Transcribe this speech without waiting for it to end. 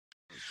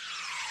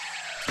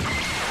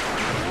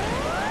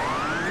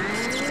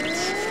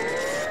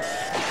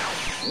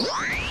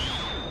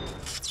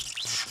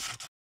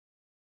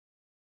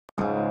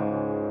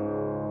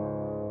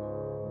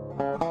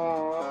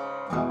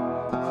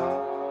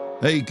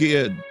Hey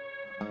kid,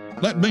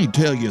 let me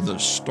tell you the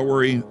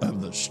story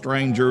of the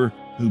stranger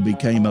who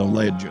became a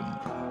legend.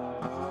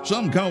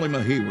 Some call him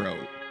a hero,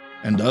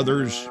 and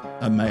others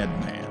a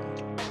madman.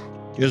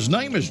 His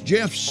name is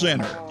Jeff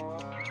Center.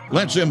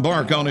 Let's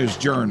embark on his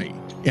journey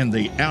in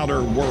the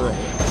outer world.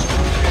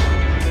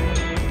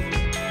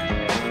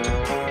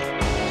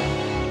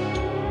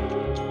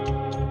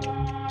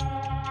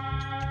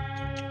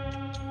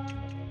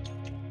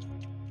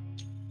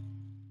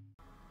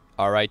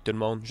 Alright tout le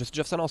monde, je suis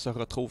Jeff Center, on se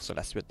retrouve sur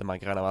la suite de ma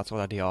grande aventure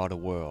dans The Outer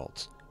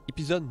Worlds.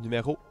 Épisode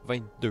numéro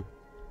 22.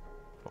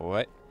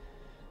 Ouais.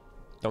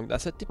 Donc dans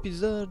cet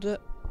épisode,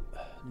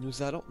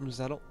 nous allons...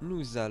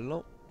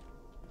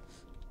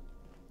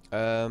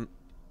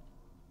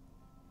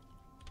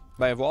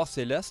 Ben voir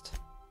Céleste.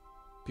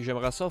 Puis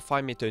j'aimerais ça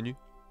faire mes tenues.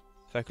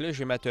 Fait que là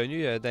j'ai ma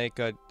tenue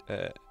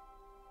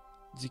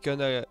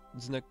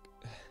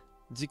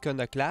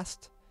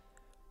d'iconoclaste.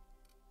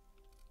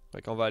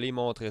 Fait qu'on va aller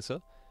montrer ça.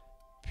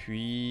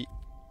 Puis,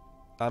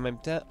 en même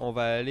temps, on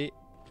va aller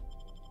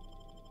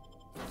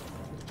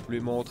lui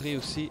montrer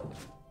aussi.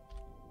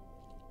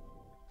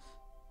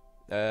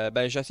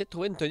 Ben, j'ai essayé de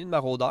trouver une tenue de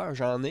maraudeur,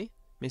 j'en ai,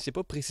 mais c'est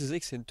pas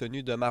précisé que c'est une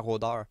tenue de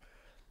maraudeur.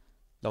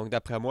 Donc,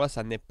 d'après moi,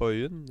 ça n'est pas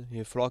une. Il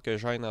va falloir que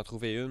j'aille en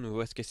trouver une, ou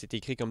est-ce que c'est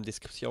écrit comme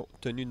description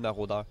tenue de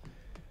maraudeur.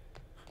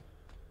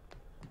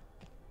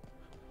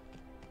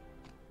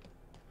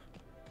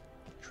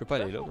 Je peux pas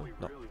aller là, non?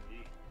 Non.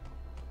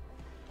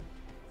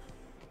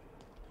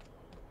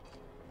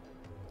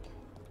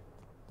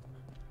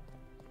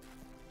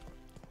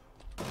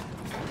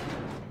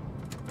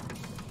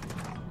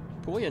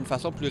 Pour moi, il y a une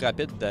façon plus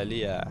rapide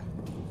d'aller à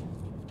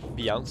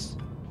Beyoncé.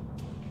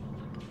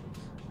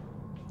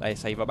 Hey,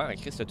 ça y va bien à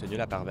Christ, cette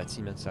tenue-là,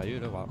 Parvati, man. Sérieux,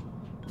 là, wow.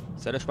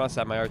 Celle-là, je pense que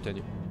c'est la meilleure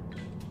tenue.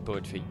 Pour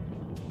une fille,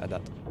 à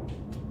date.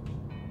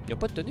 Il n'y a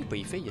pas de tenue pour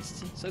les filles,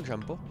 c'est ça que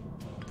j'aime pas.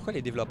 Pourquoi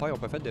les développeurs n'ont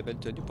pas fait de belles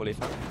tenues pour les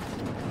femmes?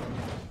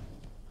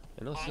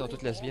 Mais non, ils sont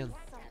toutes lesbiennes.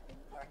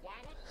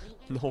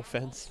 No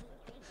offense.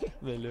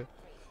 Mais là...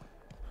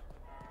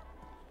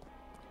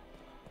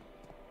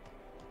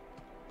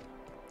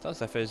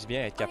 Ça fait du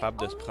bien être capable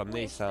de se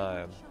promener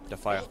sans te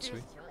faire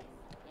tuer.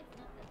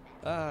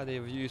 Ah, des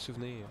vieux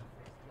souvenirs.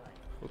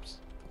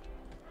 Oups.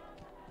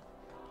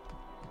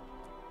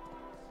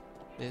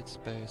 It's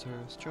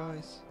Spencer's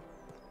choice.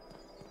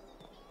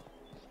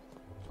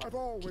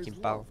 Qui me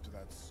parle?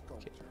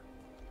 Okay.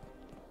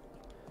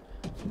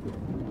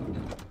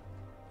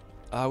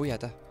 Ah oui,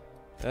 attends.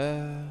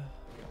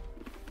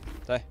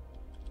 Ouais.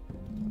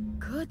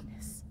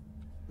 Goodness.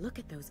 Look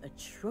at those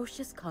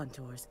atrocious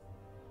contours.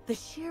 The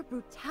sheer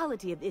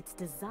brutality of its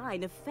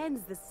design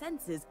offends the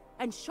senses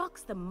and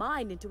shocks the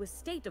mind into a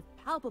state of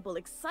palpable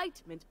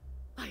excitement.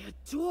 I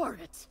adore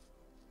it!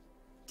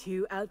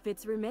 2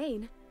 outfits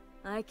remain.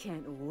 I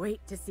can't wait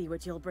to see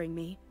what you'll bring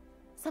me.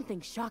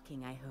 Something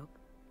shocking, I hope.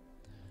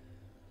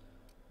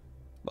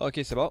 Bon, ok,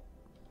 c'est bon.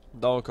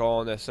 Donc,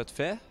 on a ça de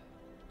fait.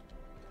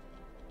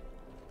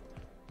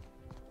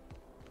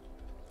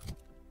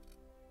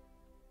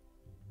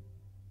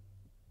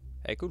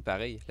 Elle est cool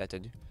pareil, la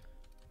tenue.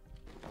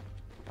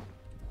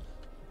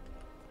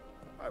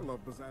 I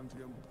love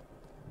Byzantium.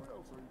 What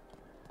else are you?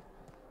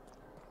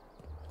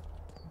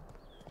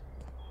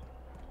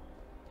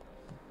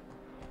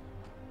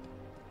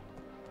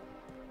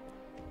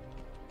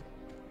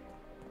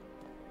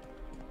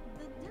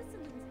 The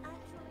dissonance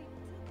actually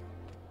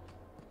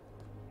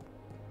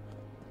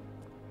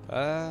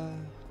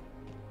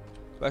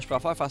Ben, je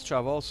préfère fast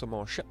travel sur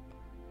mon ship.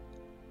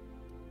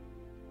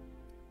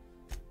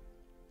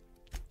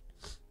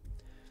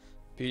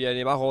 Puis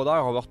les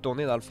maraudeurs, on va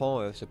retourner dans le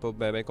fond, c'est pas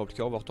bien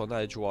compliqué, on va retourner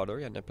à Edgewater,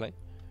 il y en a plein.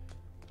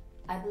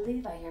 I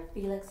believe I hear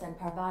Felix and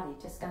Parvati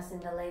discussing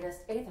the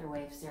latest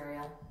Aetherwave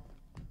serial.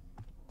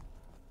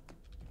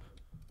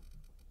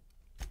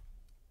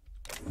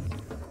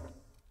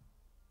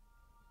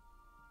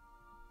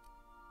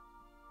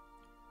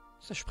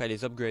 Ça, je pourrais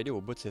les upgrader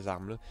au bout de ces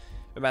armes-là.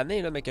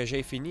 Maintenant, là, mais que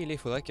j'ai fini, là, il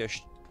faudrait que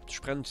je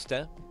prenne du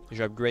temps.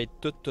 J'upgrade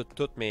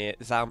toutes mes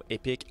armes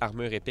épiques,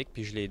 armures épiques,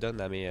 puis je les donne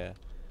à mes...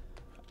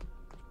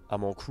 à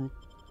mon crew.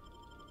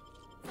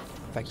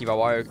 Fait qu'il va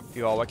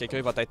y avoir quelqu'un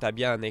qui va être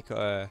habillé en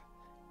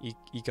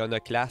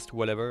iconoclaste ou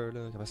whatever,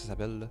 là. Comment ça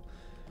s'appelle, là?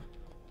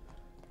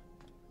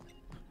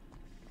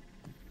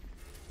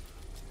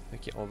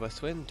 Ok, on va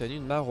se faire une tenue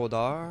de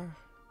maraudeur.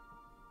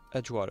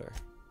 Edgewater.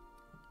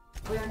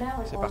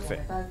 C'est parfait.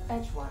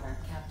 Edgewater,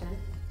 Captain.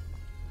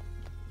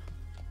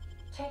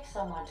 Take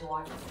someone to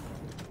our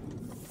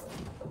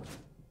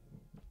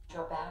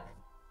back.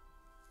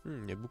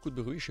 Il y a beaucoup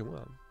de bruit chez moi.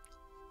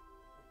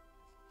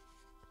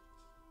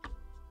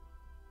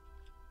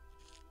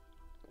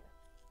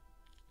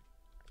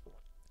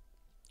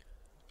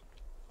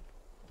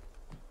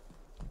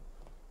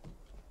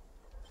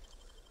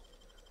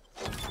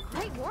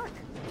 Great work!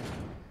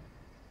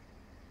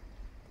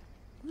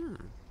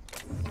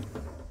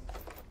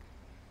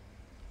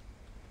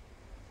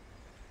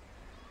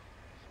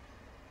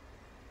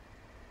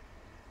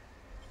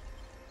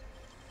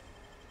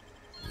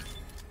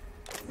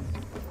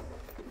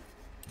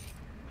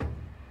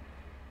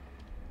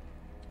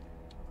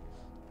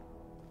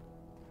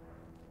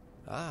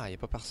 Ah, y a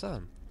pas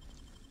personne.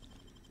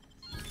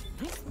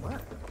 Nice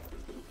work.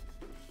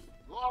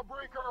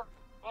 Lawbreaker,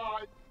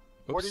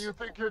 what do you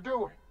think you're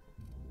doing?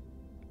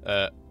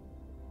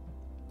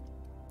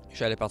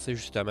 J'allais partir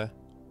justement.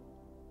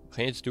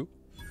 Rien du tout.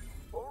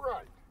 All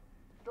right.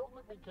 Don't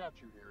let me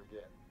catch you here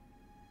again.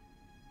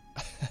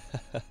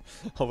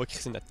 On va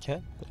crisser notre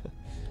camp.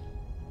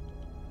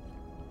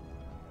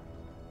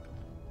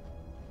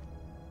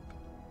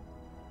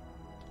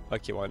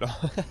 Ok, ouais, non.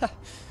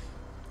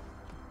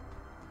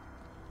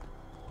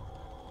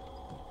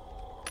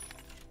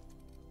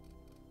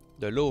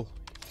 De l'eau.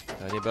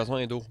 J'en ai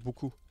besoin d'eau,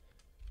 beaucoup.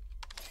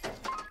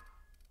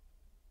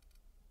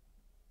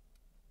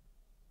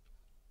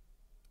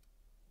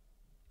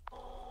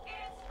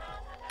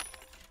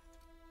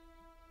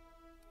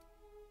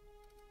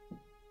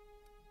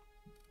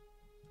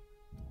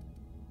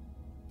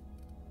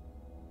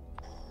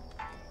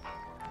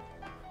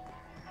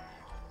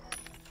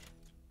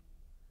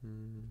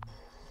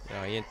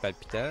 Rien de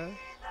palpitant.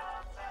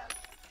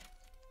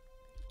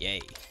 Yay!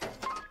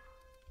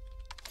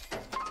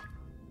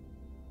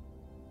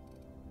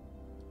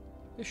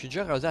 Je suis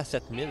déjà rendu à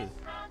 7000.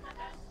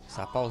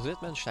 Ça passe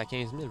vite, man. Je suis à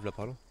 15 000, là,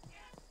 pas là.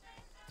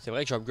 C'est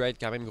vrai que j'upgrade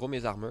quand même gros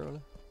mes armures, là.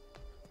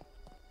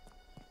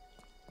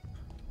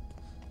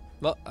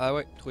 Bon, ah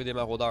ouais, trouver des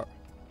maraudeurs.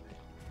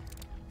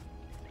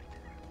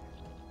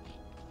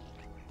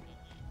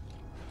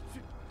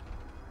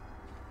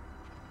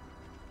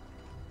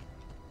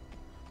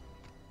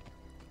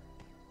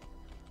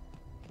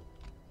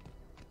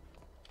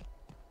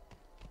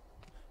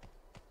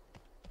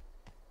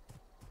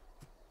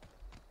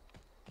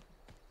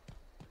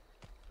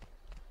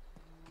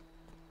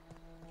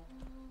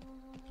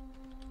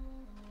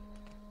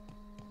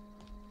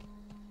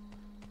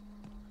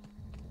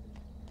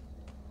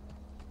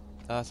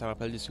 Ah, ça me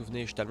rappelle des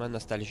souvenirs, je suis tellement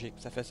nostalgique.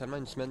 Ça fait seulement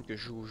une semaine que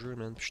je joue au jeu,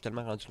 man, puis je suis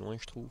tellement rendu loin,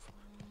 je trouve.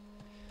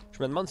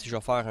 Je me demande si je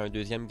vais faire un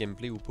deuxième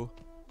gameplay ou pas.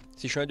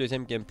 Si je fais un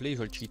deuxième gameplay, je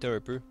vais le cheater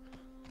un peu.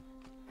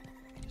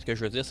 Ce que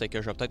je veux dire, c'est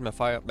que je vais peut-être me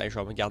faire... Ben, je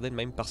vais me garder le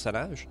même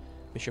personnage,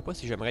 mais je sais pas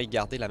si j'aimerais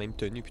garder la même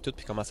tenue, puis tout,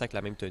 puis commencer avec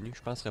la même tenue.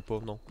 Je penserais pas,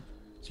 non.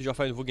 Si je vais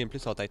faire un nouveau gameplay,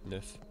 ça va être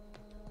neuf.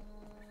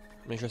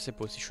 Mais je sais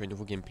pas si je fais un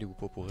nouveau gameplay ou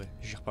pas pour eux.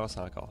 J'y repense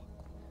encore.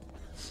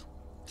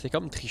 C'est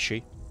comme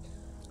tricher.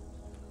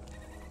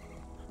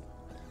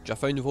 J'ai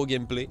fait un nouveau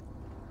gameplay.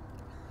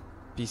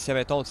 Puis si,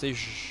 mettons, tu sais,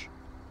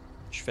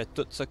 je fais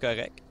tout ça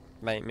correct,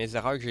 ben mes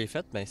erreurs que j'ai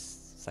faites, ben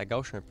ça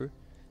gâche un peu.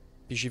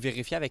 Puis j'ai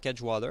vérifié avec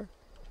Edgewater.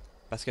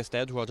 Parce que c'était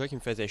Edgewater qui me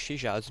faisait chier.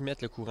 J'ai dû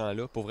mettre le courant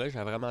là. Pour vrai,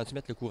 j'ai vraiment dû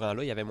mettre le courant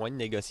là. Il y avait moyen de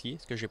négocier,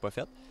 ce que j'ai pas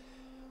fait.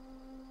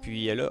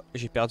 Puis là,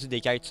 j'ai perdu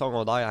des quêtes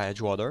secondaires à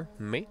Edgewater,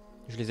 mais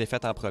je les ai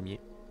faites en premier.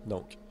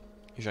 Donc,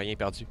 j'ai rien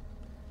perdu.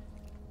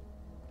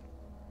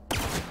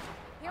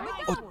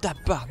 Oh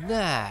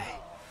tabarnak!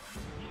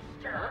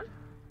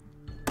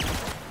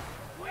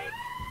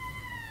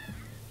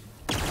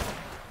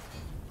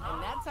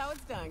 That's how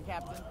it's done,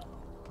 Captain.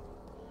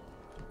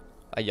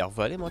 Ah, il a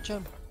revolé, mon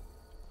chum.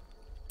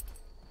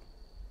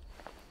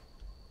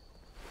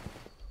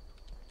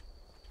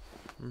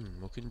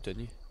 Aucune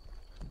tenue.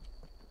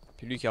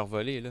 Puis lui qui a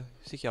revolé, là.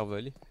 C'est qui a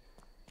revolé.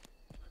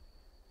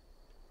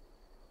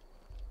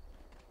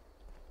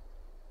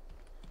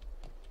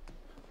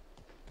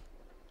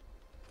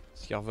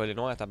 C'est qui a revolé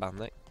loin à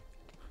tabarnak.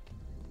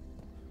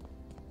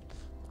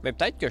 Mais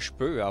peut-être que je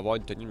peux avoir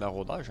une tenue de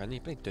maraudeur. J'en ai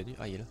plein de tenues.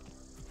 Ah, il est là.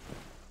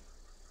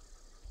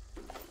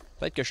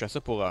 Peut-être que je fais ça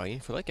pour rien.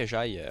 Faudrait que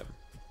j'aille...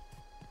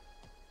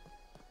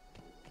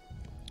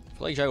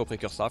 Faudrait que j'aille au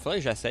précurseur. Faudrait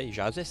que j'essaye.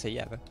 J'aurais dû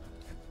essayer avant.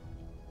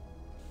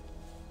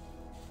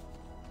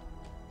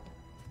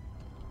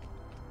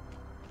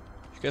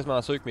 Je suis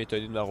quasiment sûr que mes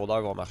tenues de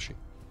maraudeur vont marcher.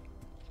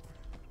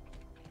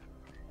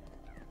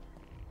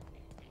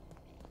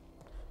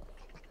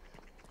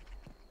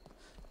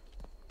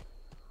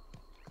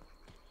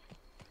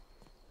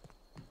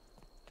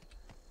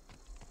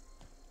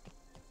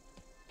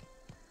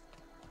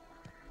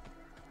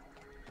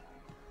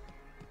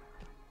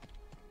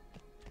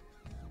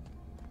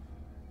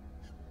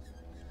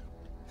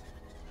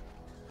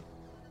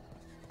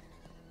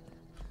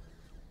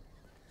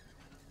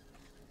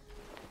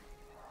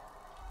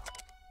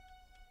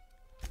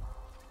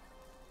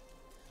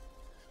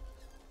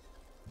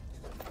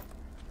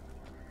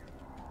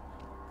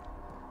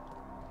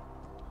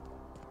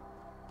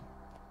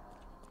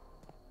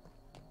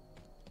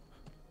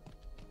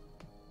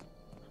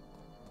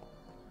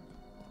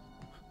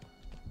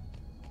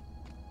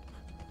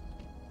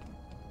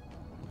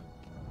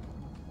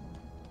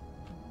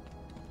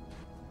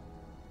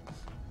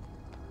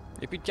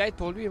 Y'a plus de quête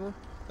pour lui, moi.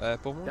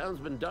 Pour moi. Town's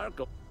been dark.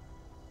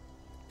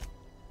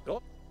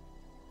 Oh.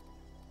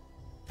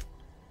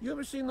 You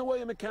ever seen the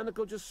way a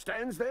mechanical just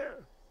stands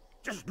there?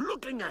 Just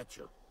looking at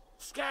you.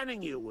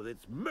 Scanning you with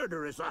its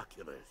murderous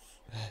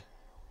oculars.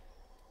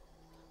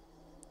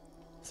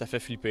 Ça fait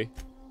flipper.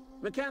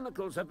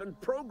 Mechanicals have been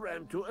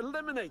programmed to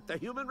eliminate the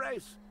human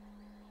race.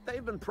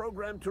 They've been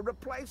programmed to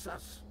replace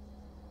us.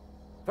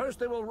 First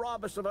they will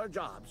rob us of our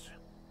jobs.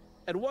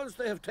 And once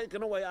they have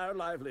taken away our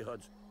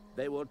livelihoods,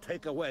 They will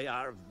take away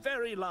our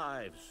very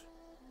lives.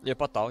 Y'a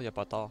pas tort, y'a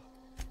pas tort.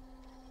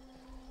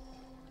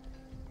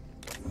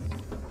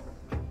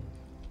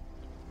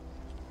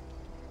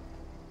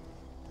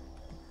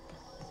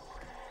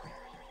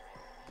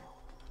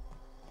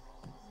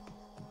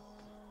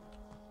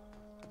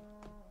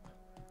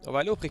 On va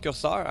aller au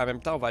précurseur, en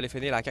même temps on va aller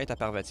finir la quête à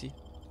Parvati.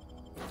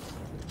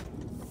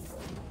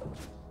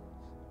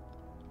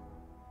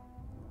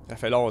 Ça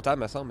fait longtemps,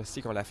 me semble,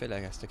 si qu'on l'a fait,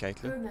 cette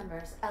quête-là. Crew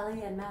members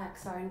Ellie and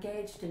Max are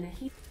engaged in a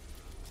heat.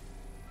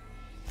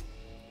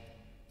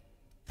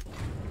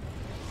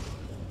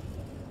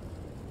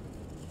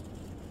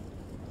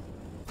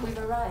 We've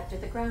arrived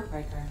at the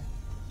groundbreaker.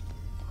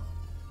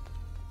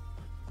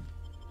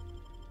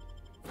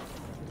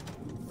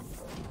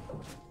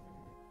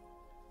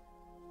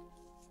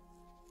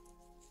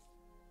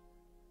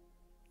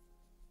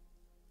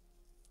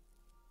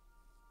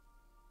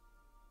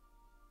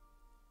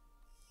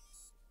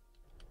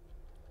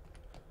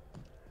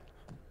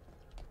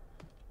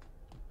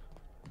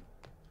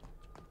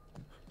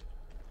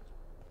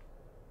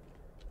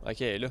 Ok,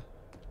 là.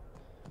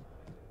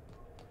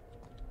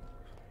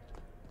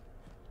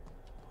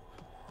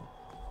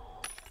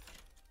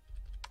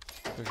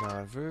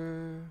 J'en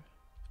veux.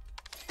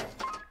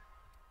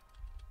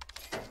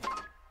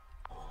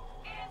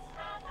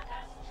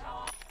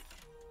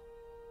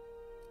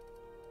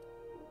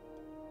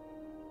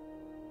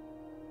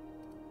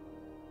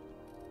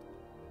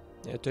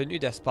 Tenue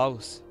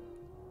d'espace.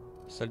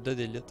 Soldat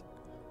d'élite.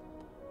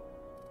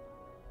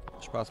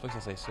 Je pense pas que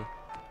ça soit ça.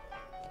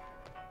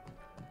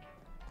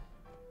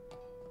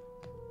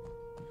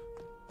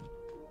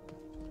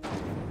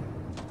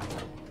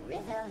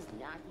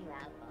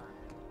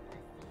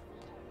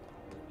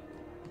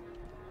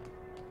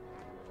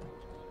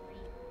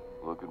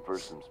 Looking for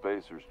some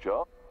spacers,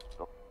 Joe?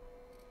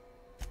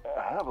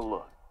 Have a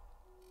look.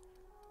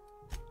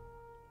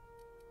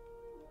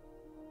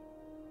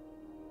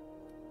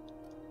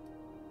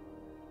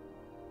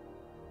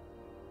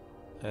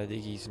 Un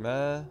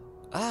déguisement.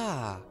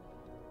 Ah!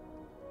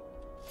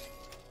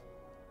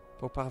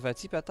 Pour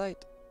Parvati,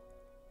 peut-être?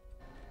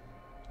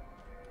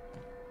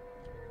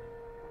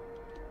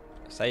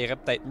 Ça irait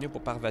peut-être mieux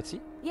pour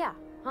Parvati? Yeah,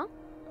 huh?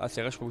 Ah,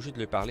 c'est vrai, je suis pas obligé de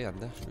lui parler en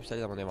dedans. Je peux juste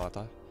aller dans mon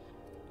inventaire.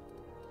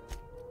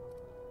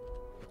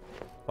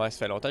 Ouais, ça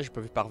fait longtemps que j'ai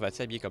pas vu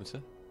Parvati habillée comme ça.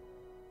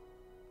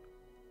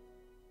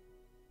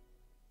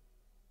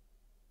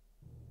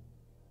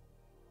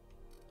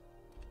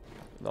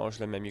 Non, je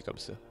l'aime mieux comme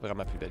ça.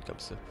 Vraiment plus belle comme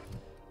ça.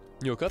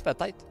 Nyoka,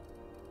 peut-être?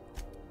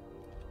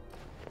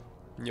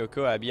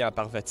 Nyoka habillée en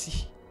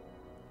Parvati.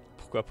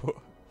 Pourquoi pas?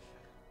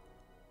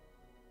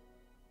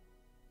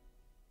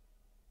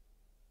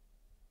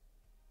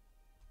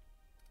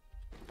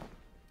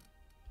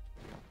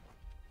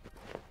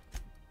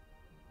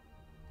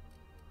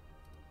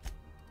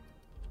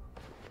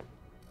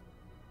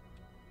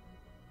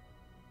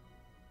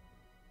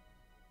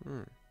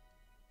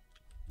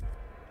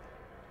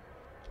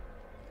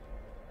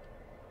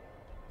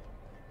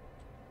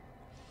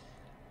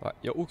 Ouais,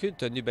 y a aucune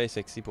tenue bien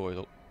sexy pour eux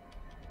autres.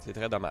 C'est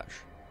très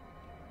dommage.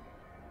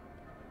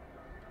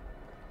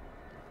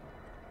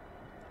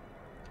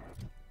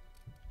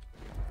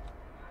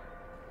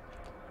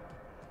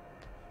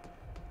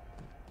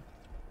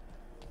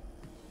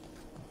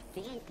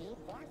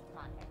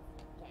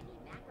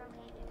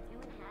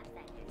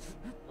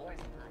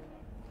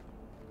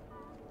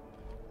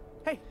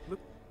 Hey, look.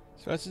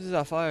 Tu fais-tu des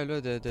affaires là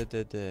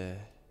de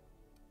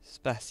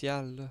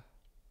spatiales là?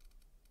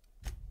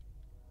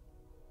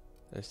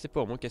 Je sais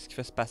pas moi qu'est-ce qui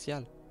fait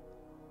spatial.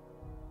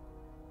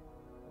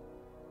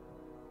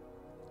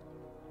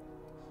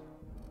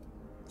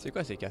 C'est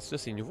quoi ces casses là?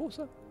 C'est nouveau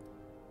ça?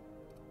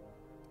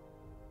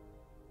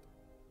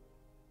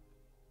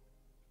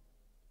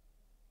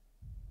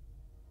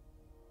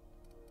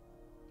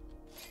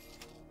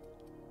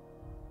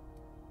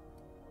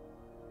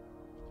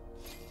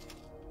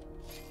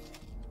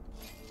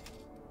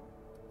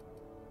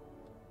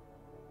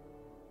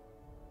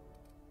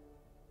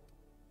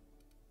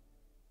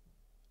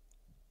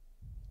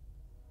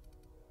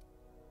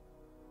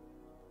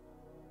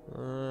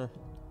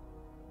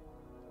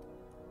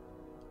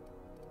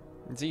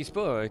 Ils disent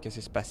pas que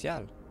c'est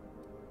spatial.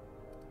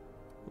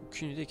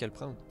 Aucune idée quelle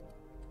prendre.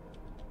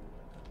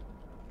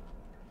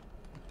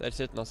 Tel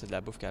site, non, c'est de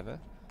la bouffe qu'avant.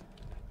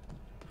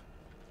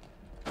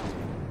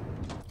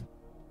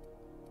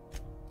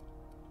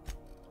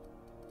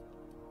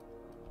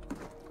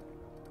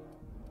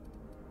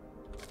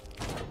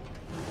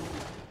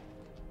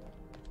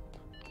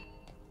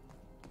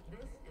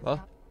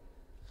 Ah.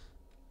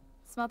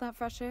 Smell that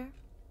fresh air?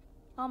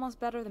 Almost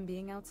better than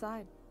being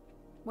outside.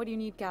 What do you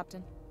need,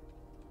 Captain?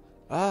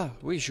 Ah,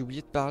 oui, j'ai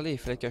oublié de parler. Il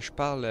fallait que je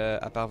parle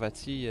à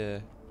Parvati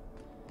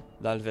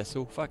dans le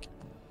vaisseau. Fuck.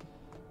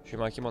 J'ai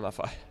manqué mon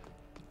affaire.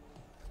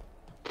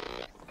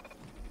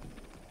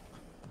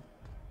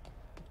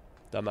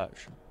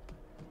 Dommage.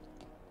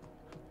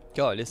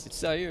 Caliste, c'est-tu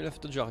sérieux, là? Faut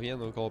tout que je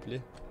revienne au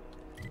complet.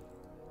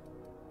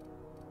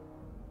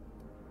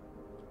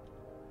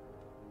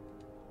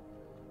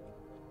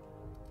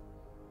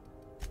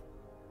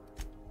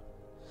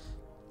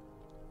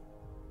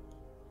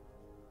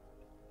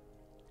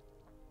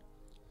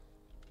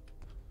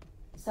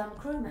 Some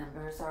crew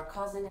members are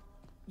causing...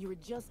 You're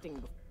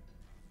adjusting.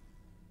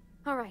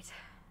 All right.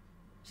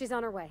 She's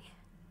on her way.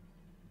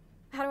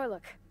 How do I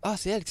look? Ah,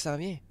 c'est elle qui s'en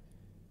vient.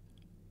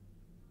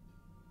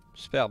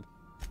 Superbe.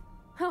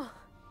 Oh,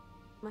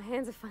 my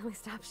hands have finally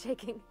stopped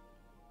shaking.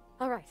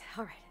 All right,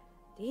 all right.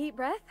 Deep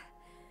breath.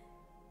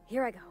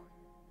 Here I go.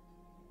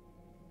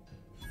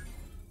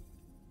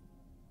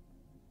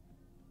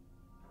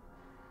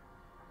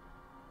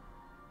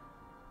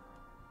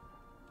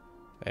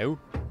 Eh où?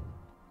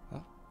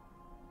 Ah.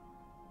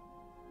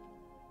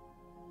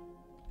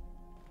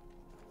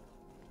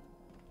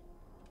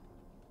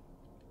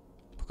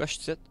 Pourquoi je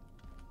suis ici?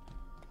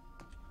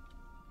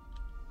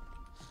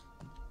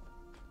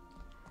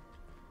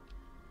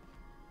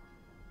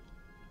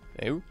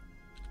 Eh où?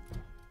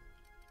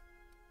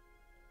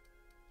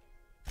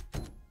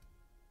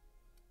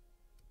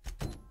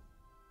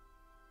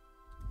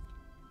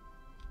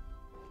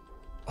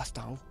 Ah, c'est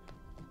en haut.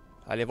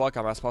 Allez voir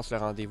comment se passe le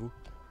rendez-vous.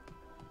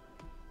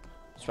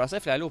 Je pensais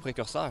qu'il fallait aller au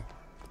précurseur.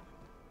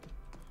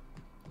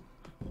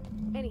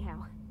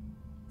 Anyhow,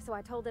 so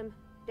I told him,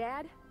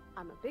 Dad,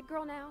 I'm a big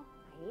girl now.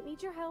 I ain't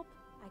need your help.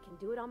 I can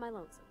do it on my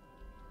lonesome.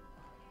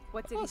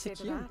 What did he say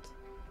to that?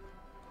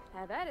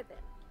 Have at it then.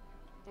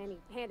 And he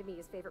handed me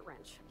his favorite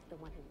wrench, the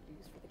one he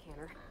used for the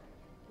canner.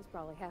 He's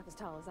probably half as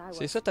tall as I was.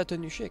 C'est ça ta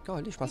tenue chic.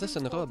 Oh, je pensais que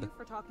c'était une robe.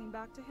 For talking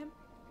back to him?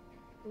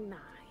 Nah,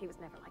 he was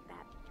never like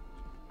that.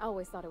 I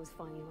always thought it was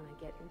funny when I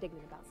get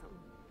indignant about something.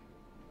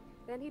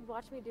 Then he'd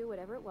watch me do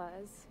whatever it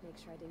was, make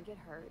sure I didn't get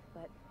hurt,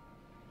 but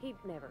he'd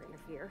never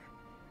interfere.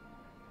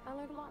 I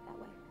learned a lot that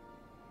way.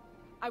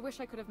 I wish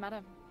I could have met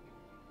him.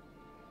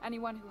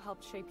 Anyone who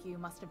helped shape you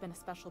must have been a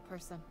special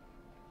person.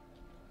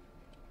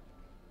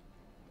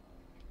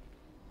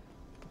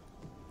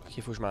 Ok,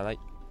 faut que je m'en aille.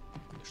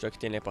 Je dois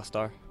quitter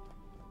l'imposteur.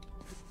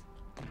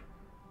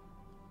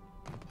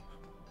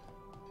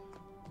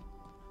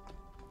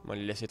 On va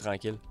les laisser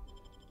tranquilles.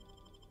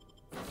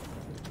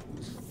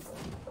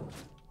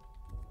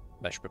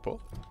 Ben, je peux pas.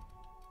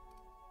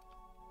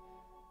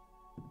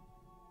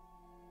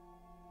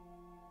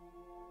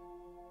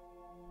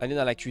 Aller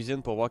dans la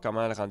cuisine pour voir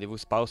comment le rendez-vous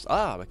se passe.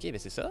 Ah, ok, ben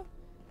c'est ça.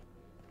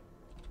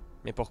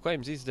 Mais pourquoi ils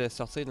me disent de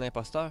sortir de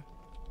l'imposteur?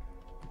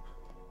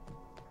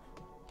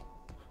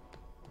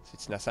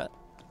 C'est innocent.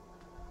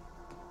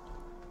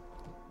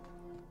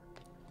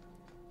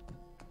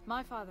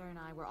 My father and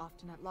I were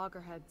often at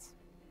loggerheads.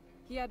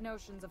 He had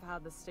notions of how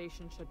the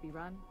station should be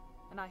run,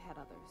 and I had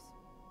others.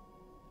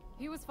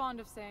 He was fond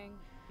of saying,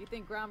 "You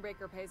think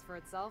Groundbreaker pays for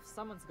itself?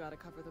 Someone's got to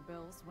cover the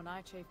bills," when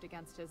I chafed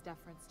against his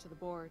deference to the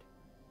board.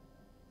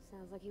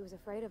 Sounds like he was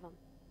afraid of him.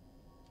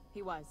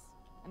 He was,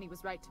 and he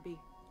was right to be.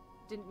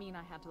 Didn't mean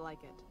I had to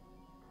like it.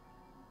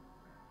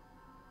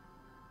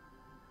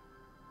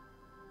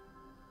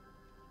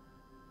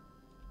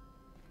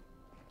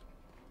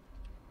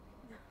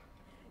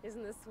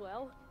 Isn't this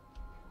swell?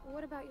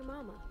 What about your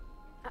mama?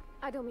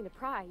 I don't mean to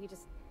pry, you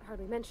just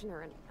hardly mention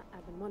her, and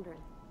I've been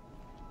wondering.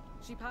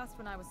 She passed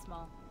when I was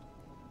small.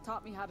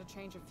 Taught me how to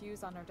change a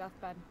fuse on her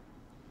deathbed.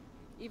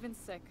 Even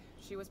sick,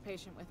 she was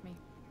patient with me.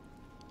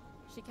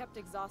 She kept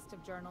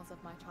exhaustive journals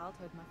of my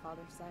childhood, my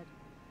father said.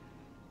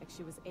 Like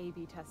she was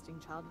A/B testing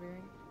child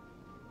rearing.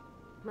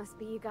 Must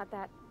be you got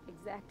that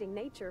exacting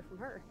nature from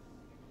her.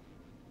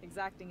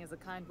 Exacting is a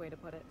kind way to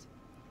put it.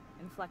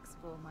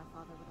 Inflexible, my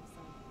father would have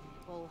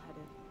said.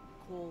 Bull-headed,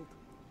 cold.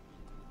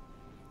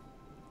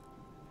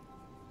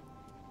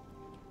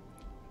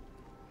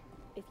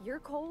 If you're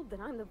cold,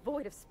 then I'm the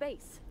void of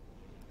space.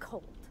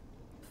 Cold.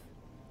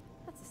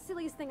 That's the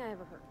silliest thing I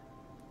ever heard.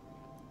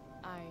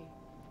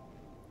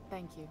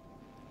 Thank you.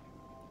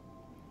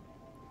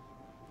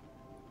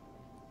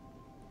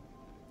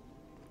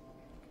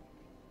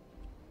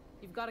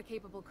 You've got a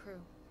capable crew.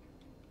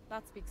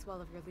 That speaks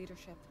well of your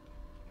leadership.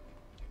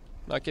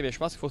 Ok, ben je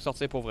pense qu'il faut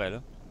sortir pour vrai,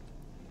 là.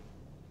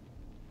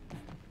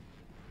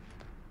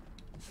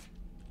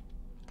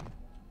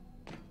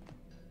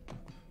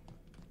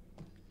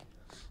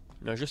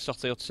 Il va juste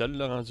sortir tout seul,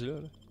 là, rendu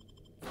là.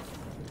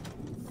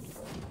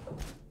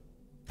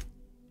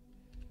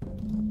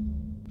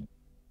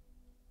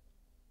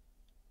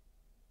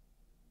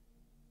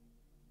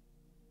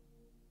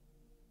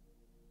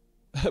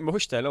 Moi,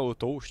 j'étais là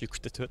autour, je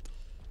l'écoutais tout.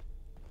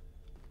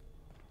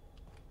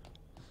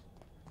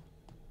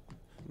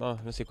 Bon,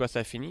 là, c'est quoi, ça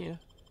a fini, hein?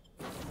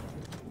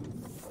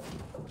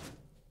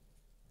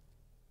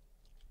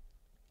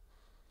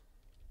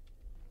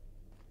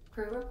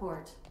 Crew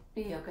report.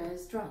 Bioka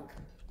is drunk.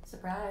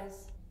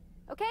 Surprise.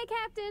 Okay,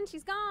 Captain,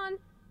 she's gone.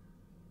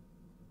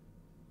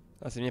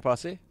 Ah, c'est bien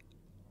passé?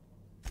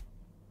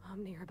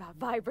 I'm near about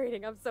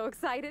vibrating. I'm so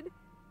excited.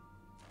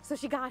 So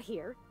she got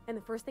here, and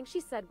the first thing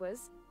she said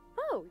was,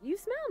 "Oh, you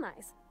smell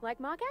nice, like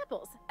mock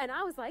apples." And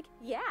I was like,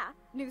 "Yeah,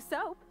 new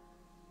soap."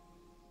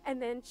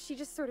 And then she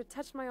just sort of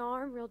touched my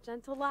arm real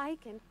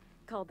gentle-like and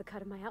called the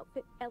cut of my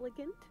outfit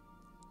elegant.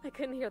 I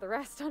couldn't hear the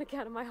rest on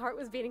account of my heart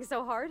was beating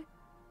so hard.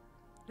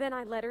 Then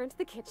I led her into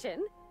the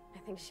kitchen. I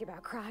think she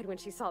about cried when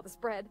she saw the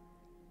spread.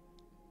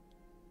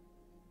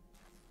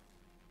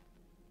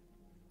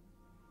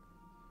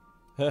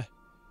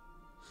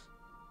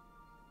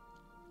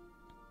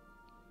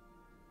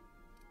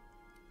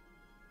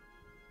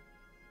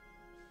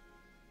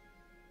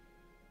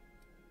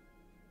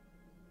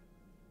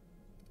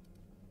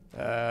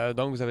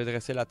 Donc, vous avez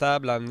dressé la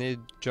table, amené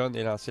John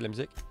et lancé la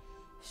musique.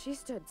 She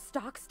stood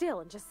stock still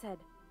and just said,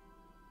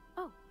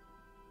 "Oh,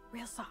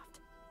 real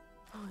soft."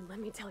 Oh, and let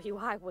me tell you,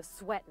 I was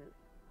sweating.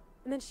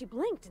 And then she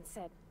blinked and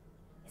said,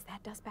 "Is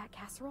that dustback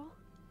casserole?"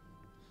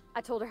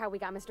 I told her how we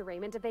got Mr.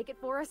 Raymond to bake it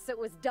for us, so it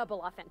was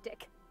double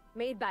authentic.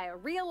 Made by a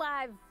real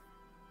live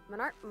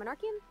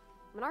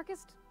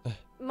monarchist?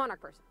 Monarch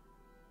person.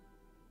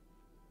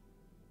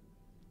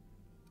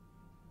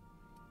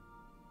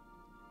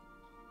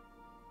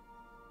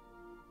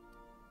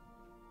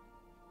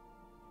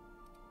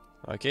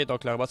 Ok,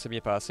 donc le repas s'est bien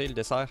passé, le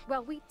dessert.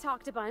 Well, we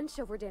talked a bunch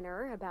over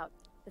dinner about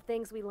the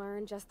things we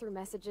learned just through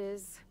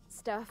messages,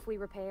 stuff we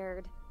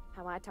repaired,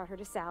 how I taught her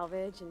to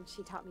salvage and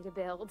she taught me to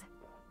build.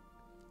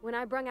 When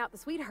I brung out the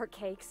sweetheart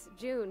cakes,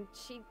 June,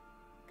 she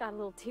got a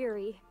little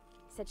teary,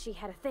 said she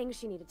had a thing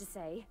she needed to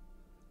say.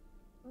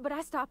 But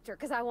I stopped her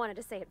because I wanted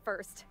to say it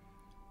first.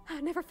 I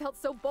never felt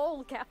so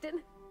bold,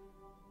 Captain.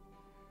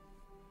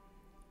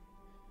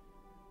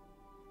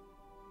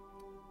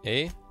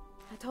 Et?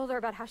 I told her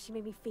about how she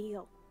made me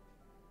feel.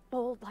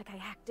 Bold like I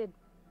acted,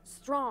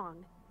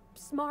 strong,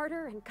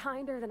 smarter and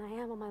kinder than I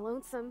am on my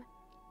lonesome.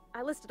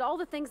 I listed all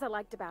the things I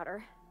liked about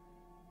her.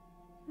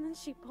 And then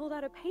she pulled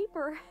out a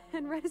paper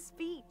and read a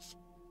speech.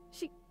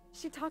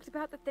 She talked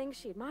about the things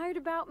she admired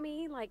about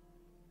me, like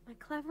my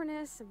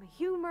cleverness and my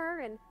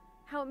humor, and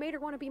how it made her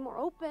want to be more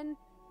open.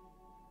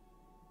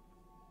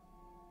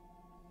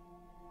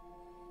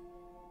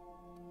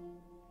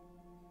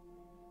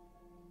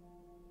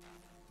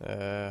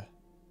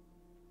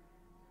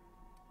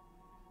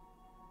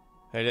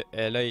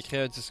 Elle a écrit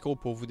un discours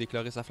pour vous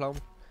déclarer sa flamme?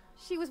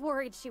 She was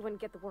worried she wouldn't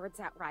get the words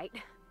out right,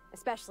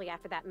 especially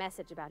after that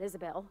message about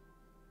Isabel.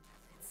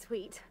 It's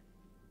sweet.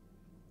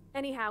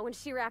 Anyhow, when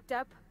she wrapped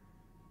up,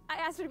 I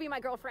asked her to be my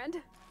girlfriend.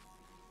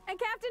 And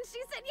Captain,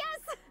 she said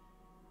yes!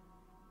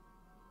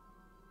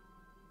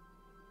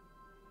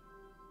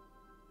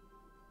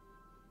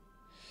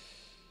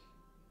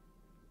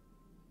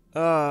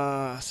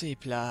 Ah, c'est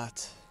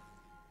plate.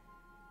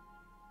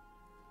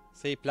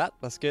 C'est plate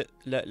parce que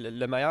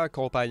le meilleur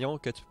compagnon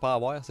que tu peux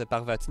avoir, c'est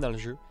Parvati dans le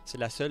jeu. C'est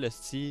la seule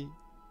hostie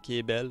qui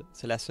est belle.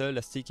 C'est la seule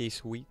hostie qui est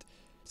sweet.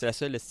 C'est la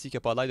seule hostie qui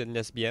a pas l'air d'une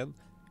lesbienne.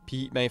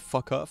 Puis, ben,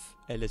 fuck off,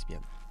 elle est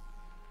lesbienne.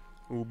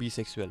 Ou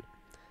bisexuelle.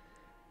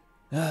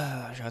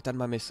 Ah, j'aurais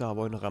tellement aimé ça,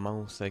 avoir une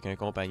romance avec un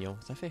compagnon.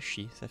 Ça fait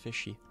chier, ça fait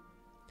chier.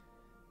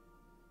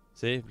 Tu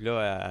sais,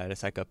 là, elle a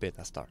sa copine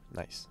à Star.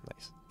 Nice,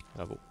 nice.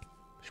 Bravo.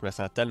 Je me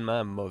sens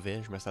tellement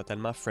mauvais, je me sens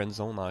tellement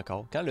friendzone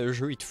encore. Quand le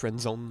jeu il te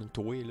friendzone,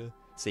 toi, là,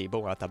 c'est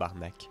bon en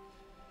tabarnak.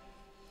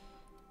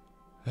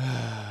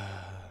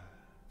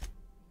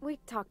 We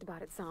talked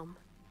about it some.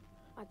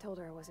 I told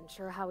her I wasn't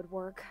sure how it'd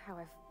work, how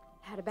I've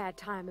had a bad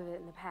time of it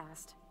in the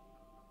past.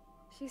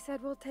 She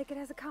said we'll take it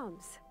as it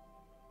comes.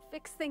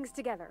 Fix things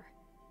together.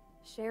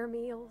 Share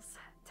meals,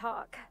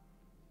 talk.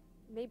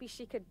 Maybe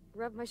she could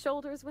rub my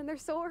shoulders when they're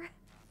sore.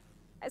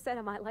 I said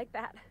I might like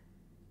that.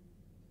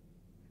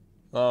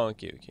 Ah,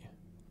 ok, ok.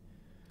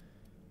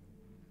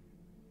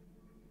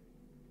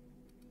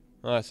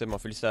 Ouais, c'est bon,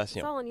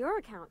 félicitations. It's all on your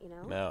account, you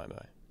know. Ben ouais, ben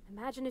ouais.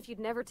 Imagine if you'd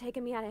never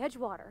taken me out of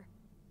Edgewater.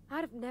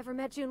 I'd have never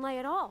met Junlei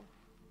at all.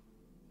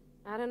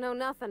 I don't know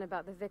nothing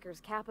about the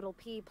Vicar's capital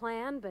P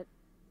plan, but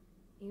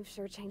you've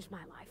sure changed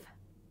my life.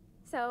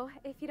 So,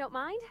 if you don't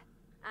mind,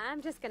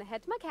 I'm just gonna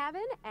head to my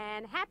cabin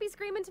and happy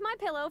scream into my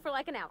pillow for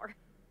like an hour.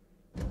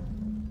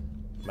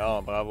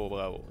 Bon, bravo,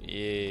 bravo.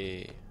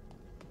 Yeah.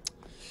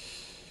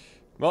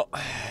 Bon,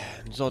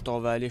 nous autres, on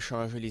va aller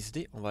changer les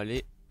idées. On va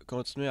aller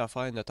continuer à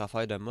faire notre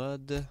affaire de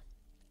mode.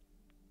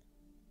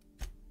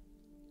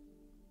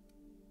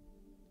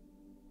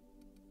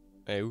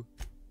 Eh où?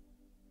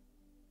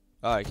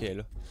 Ah, ok,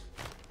 là.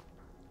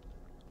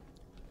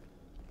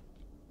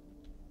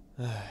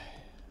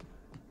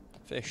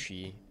 Fait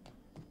chier.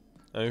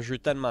 Un jeu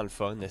tellement le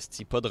fun,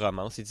 esti, pas de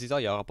romance. Ils disent,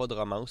 ah, il y aura pas de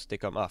romance. T'es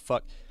comme, ah,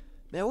 fuck.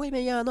 Mais oui,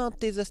 mais il y en a entre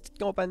tes esti de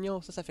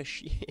compagnons. Ça fait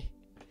chier.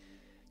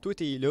 Toi,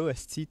 t'es là,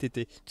 esti, tu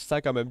te sens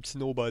comme un petit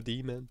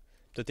nobody, man.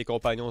 T'as tes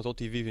compagnons, eux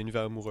autres, ils vivent une vie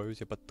amoureuse,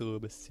 y'a pas de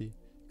trouble, esti.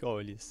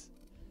 Calice.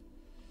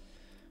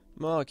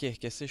 Bon, ok,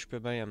 qu'est-ce que je peux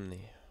bien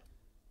amener?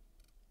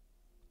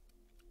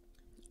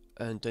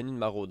 Une tenue de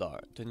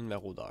maraudeur. Tenue de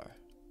maraudeur.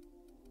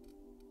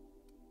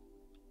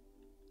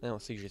 Ah, on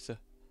sait que j'ai ça.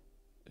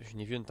 Je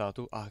n'ai vu une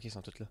tantôt. Ah, ok, ils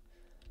sont toutes là.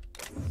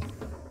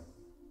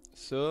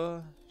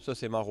 Ça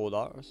c'est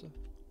maraudeur, ça.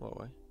 Ouais,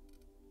 ouais.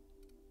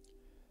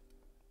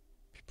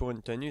 Puis pour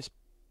une tenue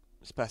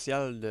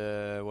spatiale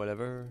de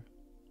whatever.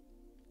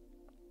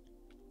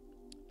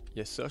 Il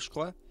y a ça, je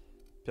crois.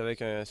 Puis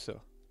avec un ça.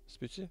 C'est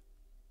petit?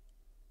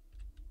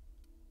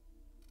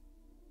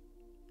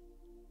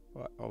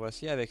 Ouais, on va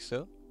essayer avec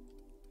ça.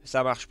 Si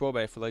ça marche pas,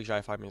 ben il faudrait que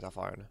j'aille faire mes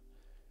affaires, là.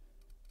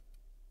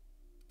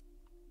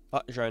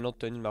 Ah, j'ai un autre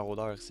tenue de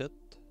maraudeur ici.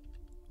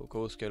 Au cas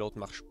où que l'autre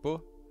marche pas.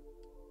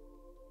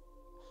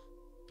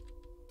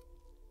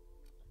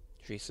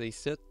 J'ai ça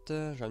ici.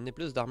 J'ai amené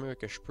plus d'armure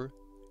que je peux.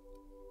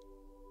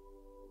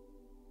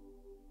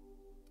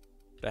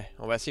 Ben,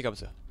 on va essayer comme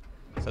ça.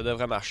 Ça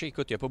devrait marcher.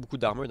 Écoute, il n'y a pas beaucoup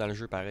d'armure dans le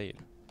jeu pareil. Là.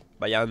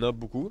 Ben, il y en a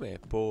beaucoup, mais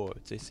pas,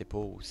 tu sais, c'est pas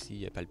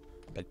aussi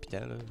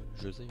palpitant, là,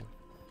 je veux dire.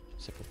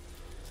 Je sais pas.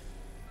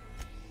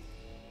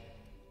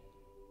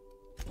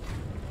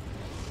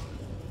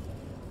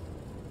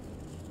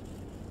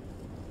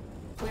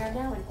 We are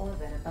now in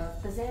orbit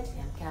above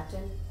Byzantium,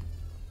 Captain.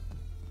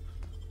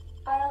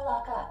 I'll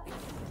lock up.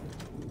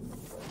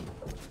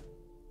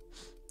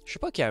 Je sais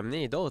pas qui a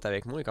amené d'autres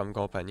avec moi comme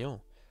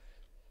compagnon.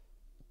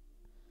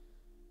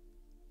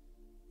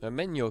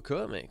 Même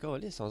Yoka, mais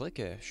câlisse, on dirait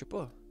que, je sais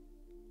pas.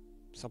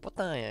 Ils sont pas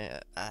tant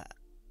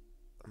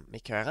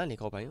écœurants les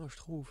compagnons, je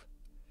trouve.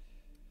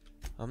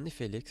 Emmenez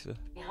Félix, là.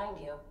 Behind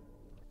you.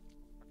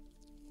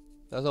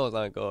 Dans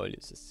un encore,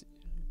 ceci.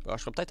 Alors,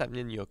 je serais peut-être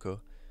amené Nyoka.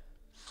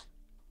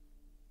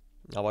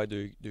 Avoir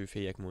deux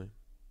filles avec moi.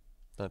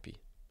 Tant pis.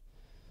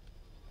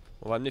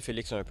 On va amener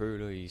Félix un peu,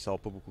 là, il sort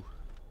pas beaucoup.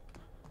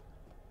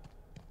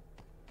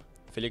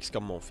 Félix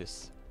comme mon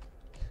fils.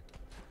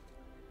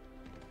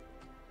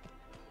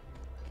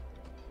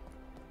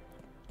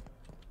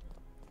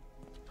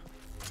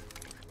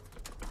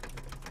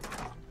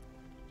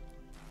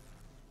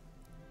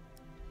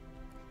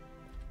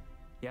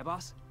 Yeah,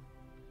 boss?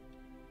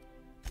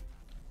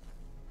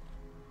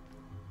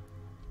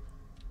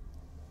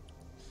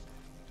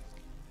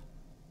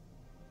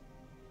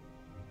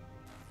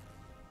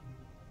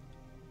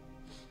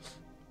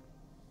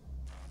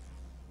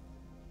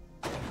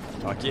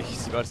 Ok,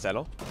 ici va le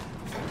salon.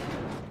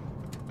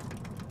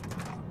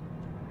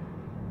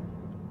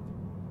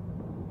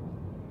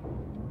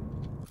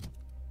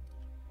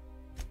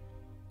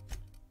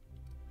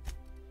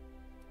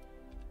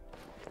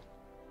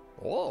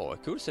 Oh,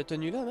 cool cette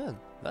tenue-là, man.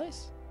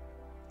 Nice.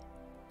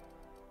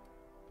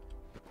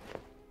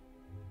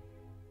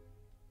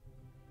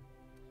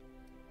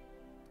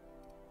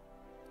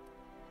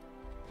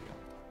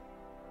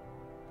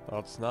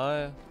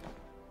 Ordinaire.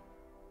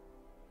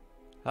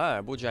 Ah,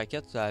 un beau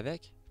jacket, ça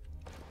avec.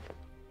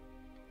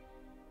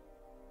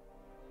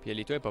 Puis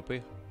l'étau est pas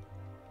pire.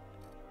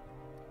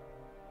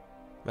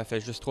 Il m'a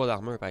fait juste 3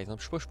 d'armure, par exemple.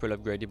 Je sais pas si je peux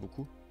l'upgrader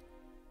beaucoup.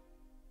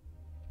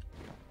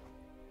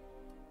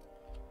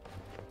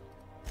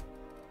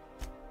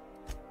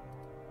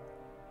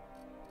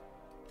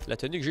 La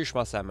tenue que j'ai, je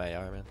pense que c'est la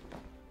meilleure, man.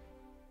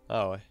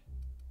 Ah ouais.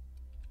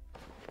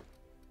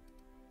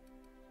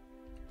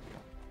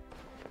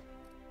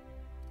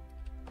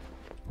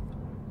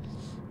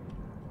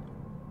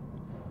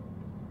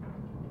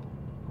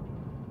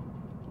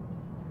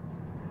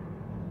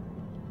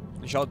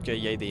 J'ai hâte qu'il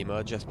y ait des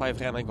mods. J'espère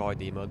vraiment qu'il va y avoir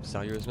des mods.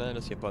 Sérieusement, là,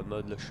 s'il n'y a pas de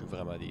mod, là, je suis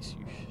vraiment déçu.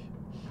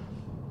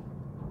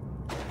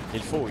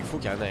 Il faut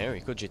qu'il y en ait un.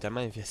 Écoute, j'ai tellement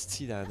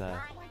investi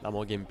dans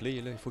mon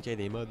gameplay, là. Il faut qu'il y ait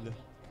des mods, là,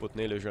 pour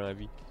tenir le jeu en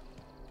vie.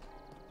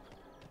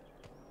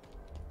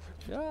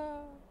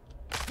 Ah!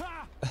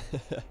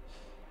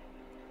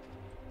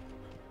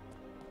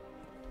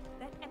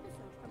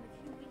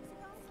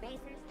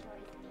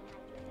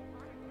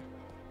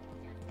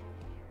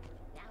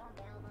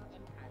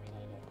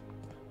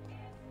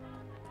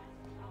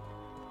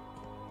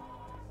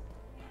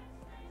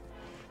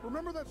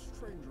 Remember that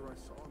stranger I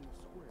saw in the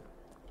square?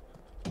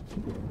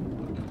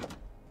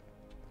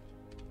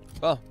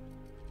 Bon.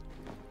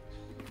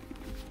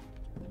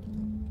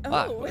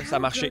 Ah, ça a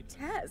marché.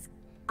 Grotesque.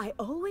 I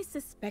always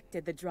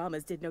suspected the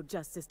dramas did no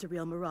justice to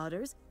real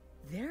marauders.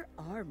 Their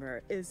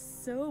armor is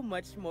so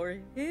much more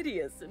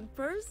hideous in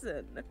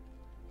person.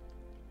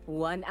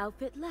 One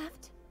outfit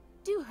left.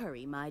 Do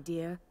hurry, my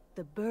dear.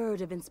 The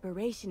bird of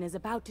inspiration is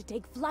about to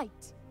take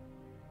flight.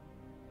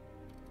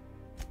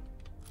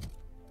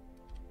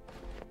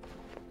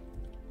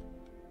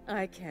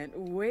 I can't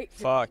wait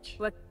to... Fuck.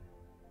 What?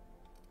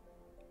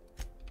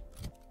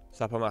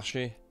 Ça a pas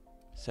marché.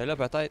 Celle-là,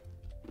 peut-être.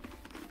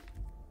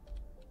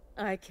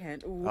 I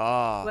can't wait.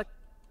 Ah. What?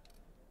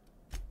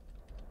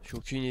 J'ai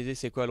aucune idée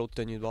c'est quoi l'autre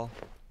tenue de bord.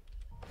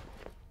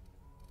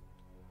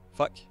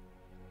 Fuck.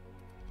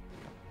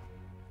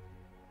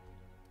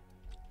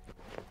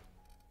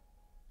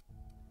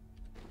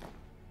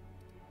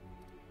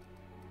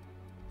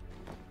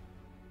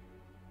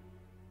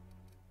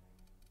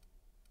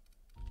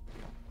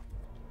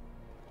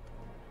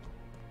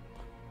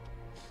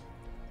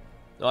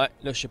 Ouais,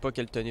 là je sais pas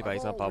quelle tenue par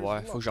exemple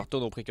avoir. Faut que je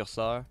retourne au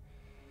précurseur.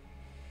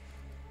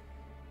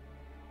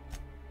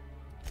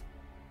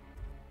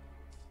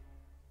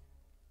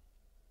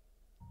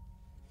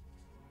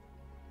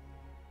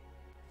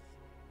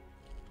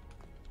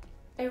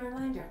 A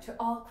reminder to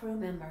all crew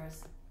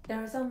members,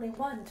 there is only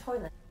one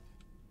toilet.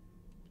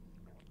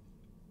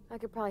 I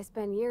could probably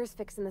spend years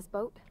fixing this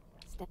boat.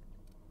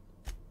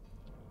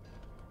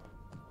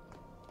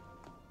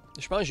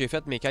 Je pense que j'ai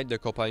fait mes quêtes de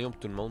compagnon pour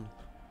tout le monde.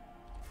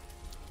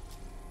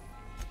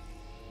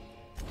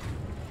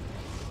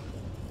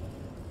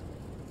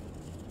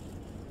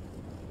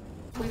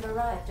 We've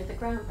arrived at the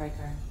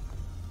groundbreaker.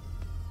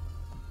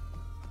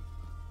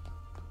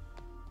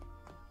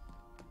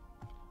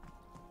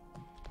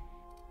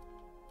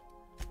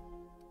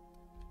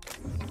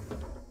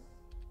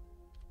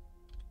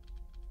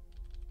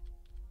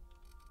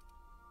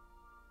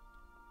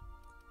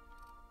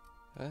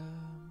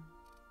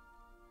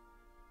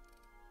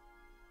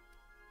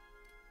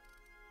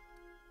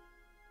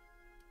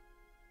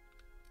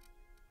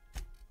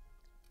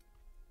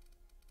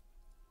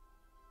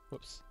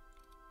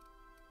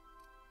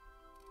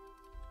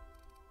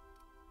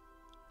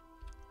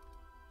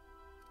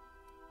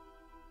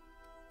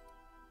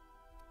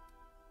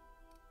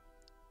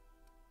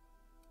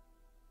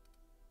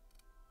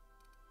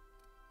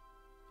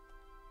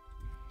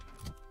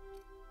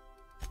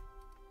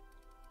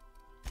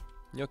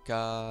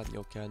 Nyoka,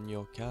 nyoka,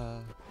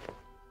 nyoka.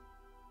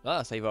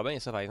 Ah, ça y va bien,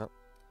 ça, par exemple.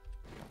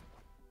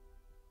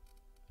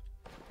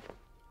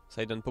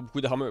 Ça lui donne pas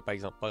beaucoup d'armure, par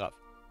exemple. Pas grave.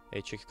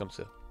 Hey, check, c'est comme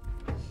ça.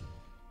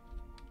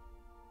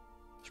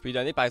 Je peux lui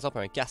donner, par exemple,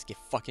 un casque qui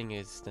est fucking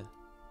résistant.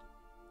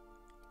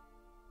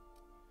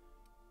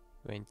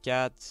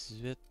 24,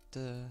 18...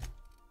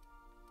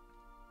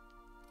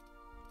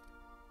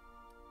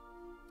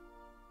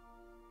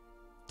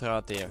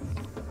 31.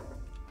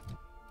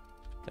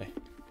 Ouais.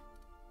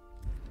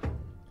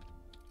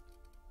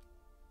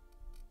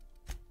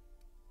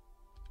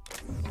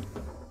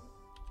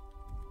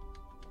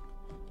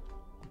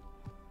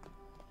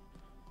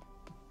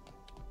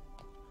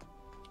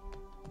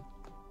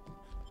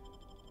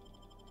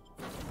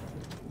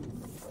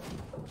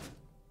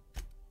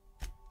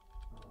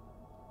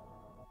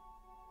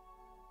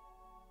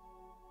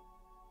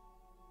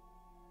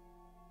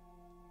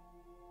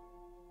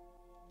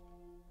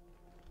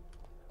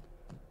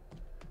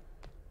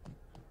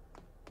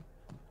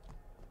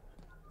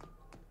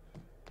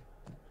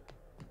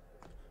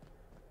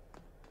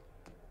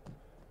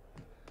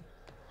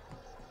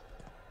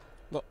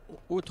 Bon,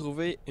 où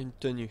trouver une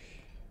tenue?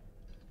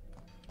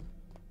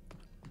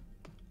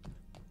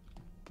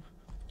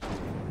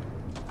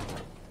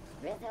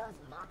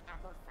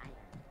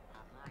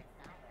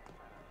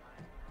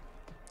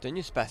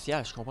 Tenue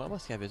spatiale, je comprends pas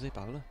ce qu'elle veut dire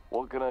par là.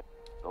 What can I...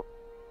 Oh.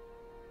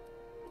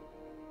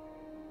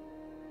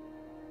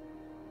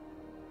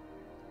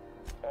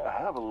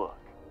 Have a look.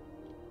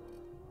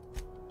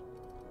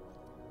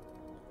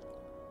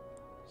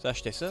 Ça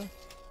acheter ça?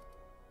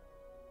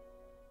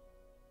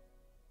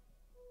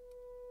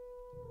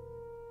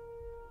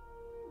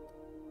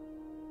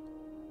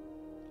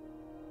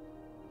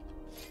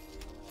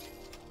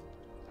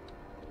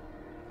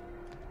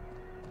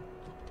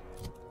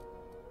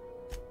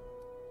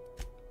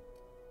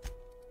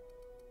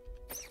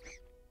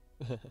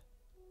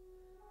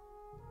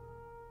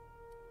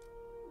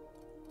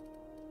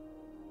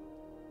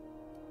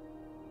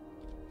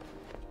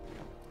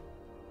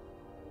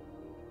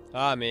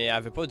 Ah, mais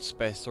elle veut pas du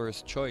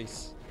Spacer's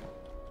Choice.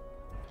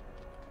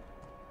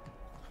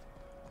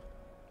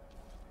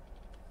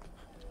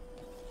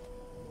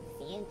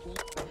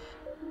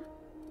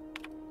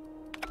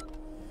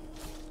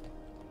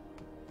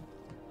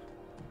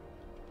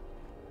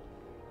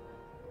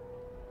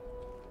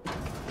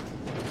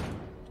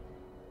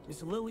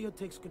 Miss Lilia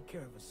takes good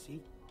care of us,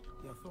 see?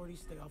 The authorities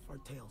stay off our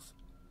tails.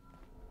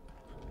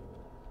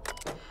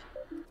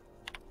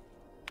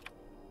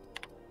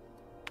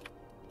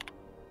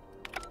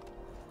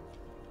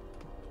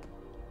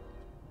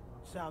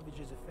 Salvage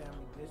is a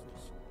family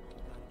business.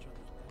 We got each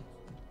other's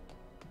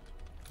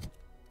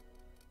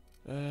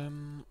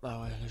backs.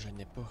 Ah ouais, là, je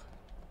n'ai pas.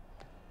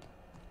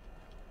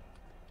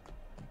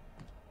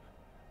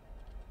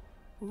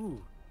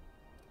 Ooh.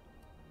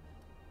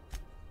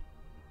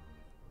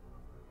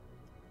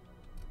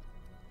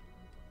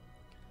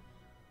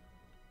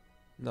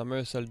 Nommer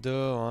un soldat,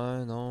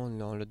 ouais, non,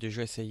 on l'a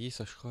déjà essayé,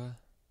 ça, je crois.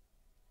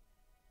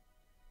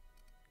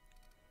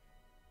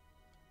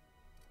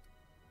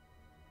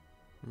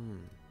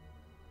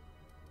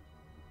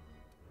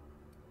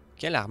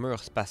 Quelle armure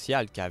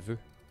spatiale qu'elle veut?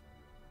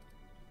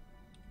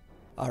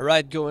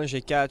 Alright, go, hein,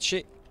 j'ai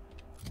catché.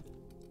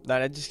 Dans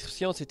la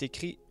description, c'est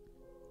écrit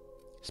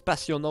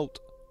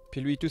spationaute.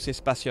 Puis lui et tout, c'est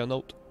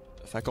spationaute.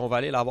 Fait qu'on va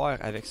aller la voir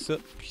avec ça,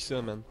 puis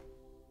ça, man.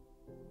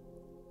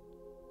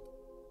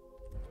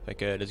 Fait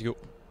que, let's go.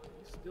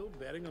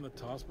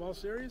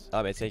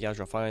 Ah, ben tiens, regarde,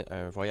 je vais faire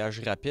un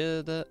voyage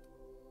rapide.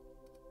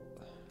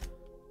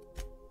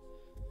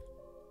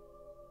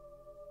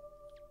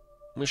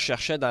 Moi, je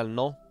cherchais dans le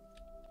nom.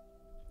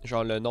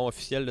 Genre le nom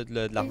officiel là,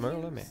 de l'armure,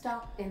 là, mais...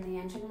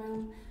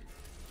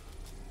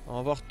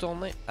 On va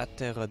retourner à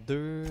Terra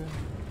 2.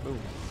 Oh.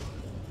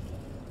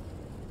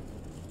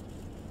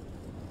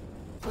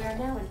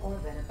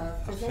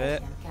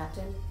 Parfait.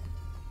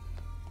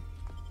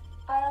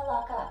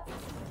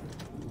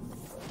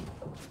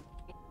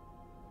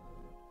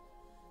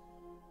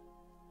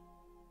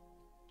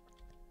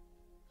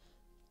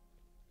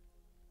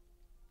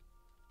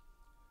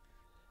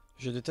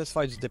 Je déteste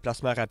faire du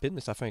déplacement rapide,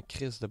 mais ça fait un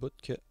crise de bout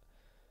que...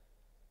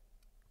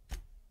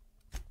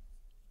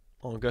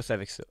 On gosse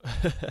avec ça.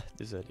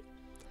 Désolé.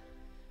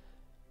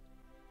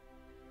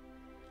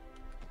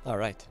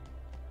 Alright.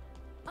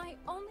 I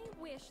only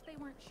wish they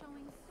weren't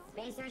showing so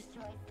Spacer's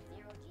Choice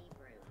 0G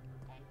Brew.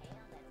 An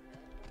ale that's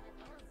good and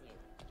fills you.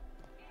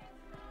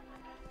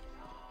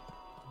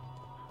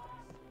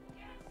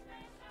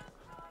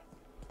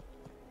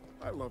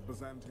 I love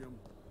Byzantium.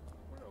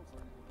 Where else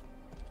are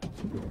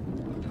you?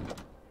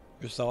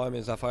 Juste savoir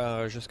mes affaires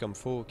enregistrent comme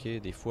faut, ok,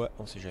 des fois,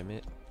 on sait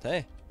jamais.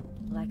 Tiens!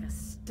 Like a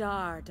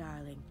star,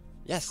 darling.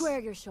 Yes! Square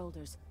your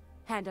shoulders.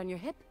 Hand on your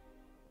hip.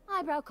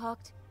 Eyebrow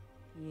cocked.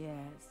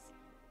 Yes.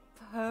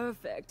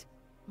 Perfect.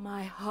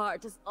 My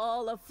heart is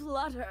all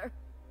aflutter.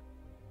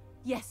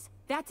 Yes,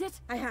 that's it.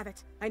 I have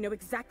it. I know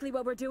exactly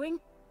what we're doing.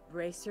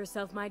 Brace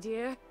yourself, my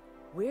dear.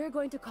 We're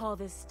going to call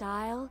this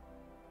style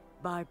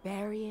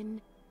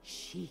Barbarian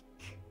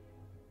Chic.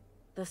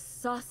 The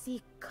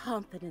saucy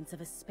confidence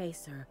of a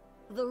spacer,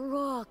 the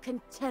raw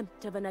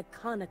contempt of an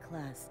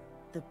iconoclast,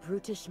 the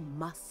brutish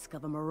musk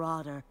of a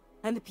marauder,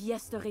 and the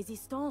pièce de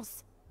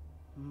résistance,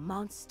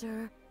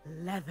 monster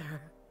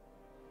leather.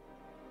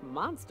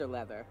 Monster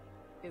leather?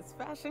 Is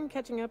fashion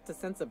catching up to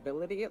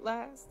sensibility at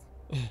last?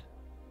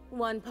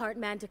 1 part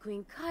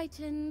Mantiqueen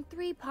chitin,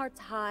 3 parts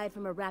hide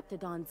from a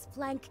raptidon's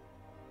flank,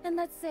 and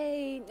let's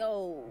say,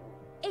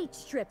 8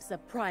 strips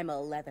of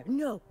primal leather.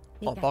 No,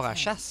 on part à la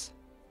chasse.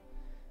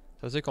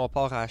 Ça veut dire qu'on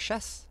part à la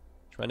chasse.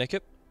 Je m'en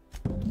occupe.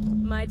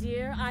 My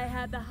dear, I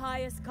had the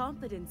highest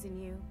confidence in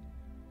you.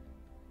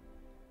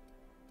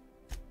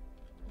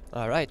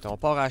 Alright, on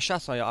part à la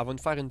chasse. Elle va nous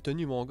faire une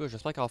tenue, mon gars.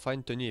 J'espère qu'elle va faire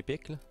une tenue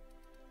épique, là.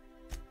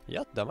 Il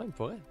a hâte de même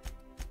pour elle.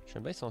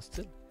 J'aime bien son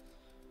style.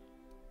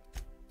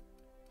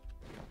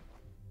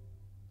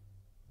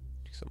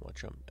 C'est mon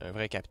chum. Un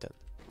vrai capitaine.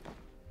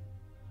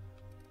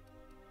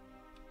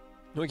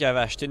 Moi qui avais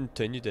acheté une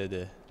tenue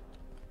de...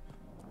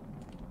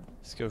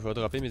 Est-ce que je vais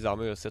dropper mes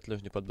armures ici, là?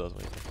 Je n'ai pas de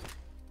besoin.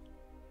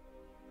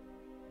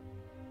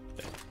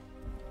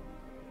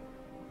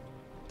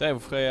 Putain, vous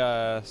ferez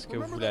ce que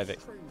vous voulez avec.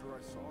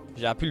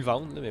 J'ai pu le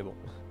vendre, là, mais bon.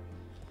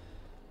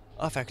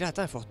 Ah, fait que là,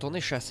 attends, il faut retourner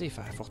chasser.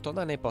 Faut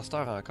retourner à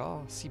l'imposteur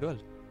encore. Si bol.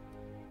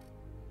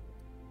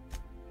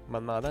 Il m'a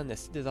demandé un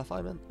esti des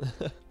affaires, man.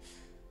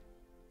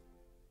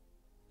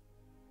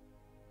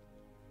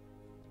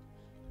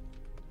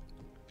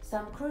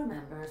 Some crew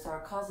members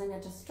are causing a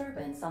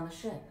disturbance on the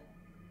ship.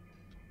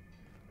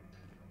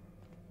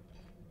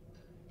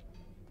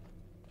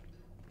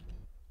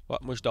 Ouais,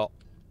 moi je dors.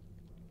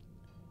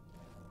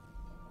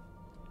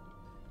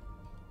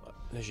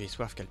 Là, j'ai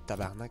soif que le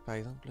tabarnak, par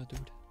exemple, là,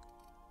 dude.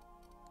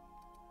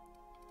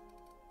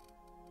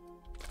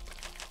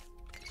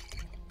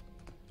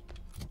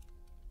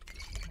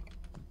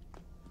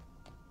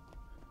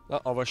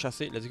 Ah, on va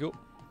chasser, let's go.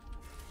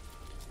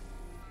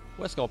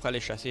 Où est-ce qu'on peut aller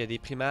chasser? Il y a des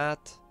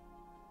primates.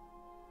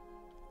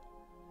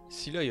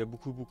 Ici, là, il y a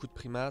beaucoup de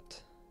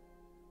primates.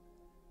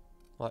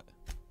 Ouais.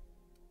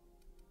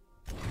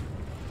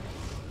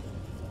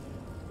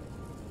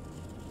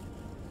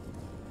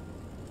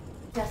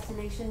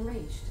 Destination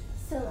reached.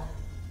 Scylla.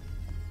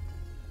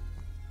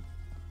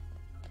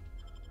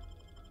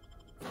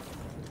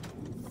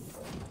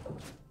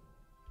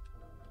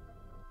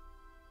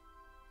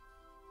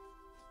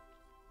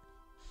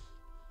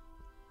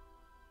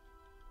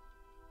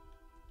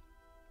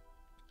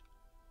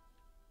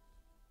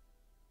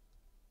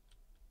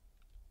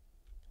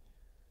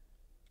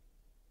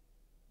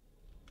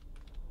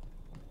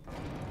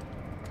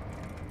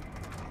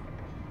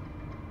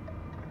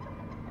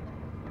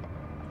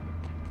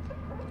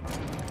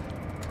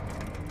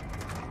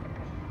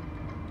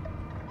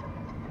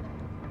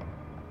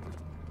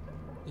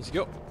 Let's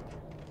go.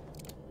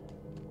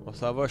 On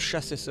s'en va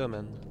chasser ça,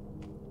 man.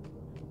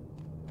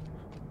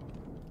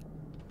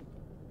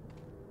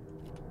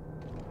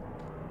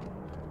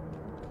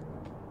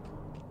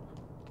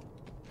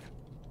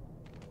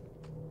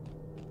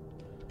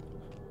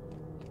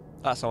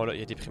 Ah, ils sont là. Il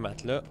y a des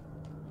primates là.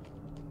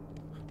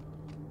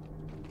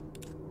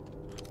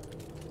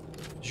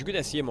 J'ai le goût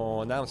d'essayer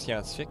mon arme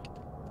scientifique.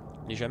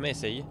 Je l'ai jamais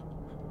essayé.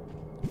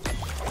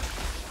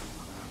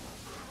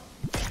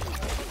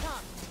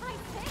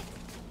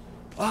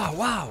 Ah,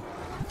 wow!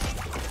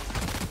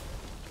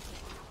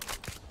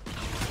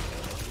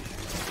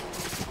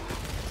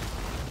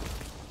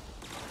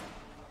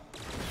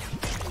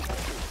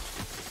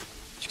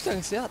 Tu sais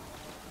que c'est hot?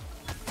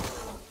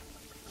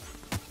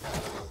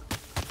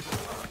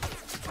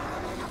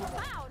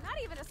 Wow, not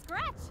even a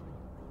scratch.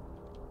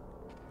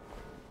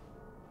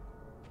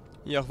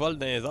 Il revole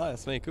dans les airs,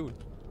 c'est bien cool.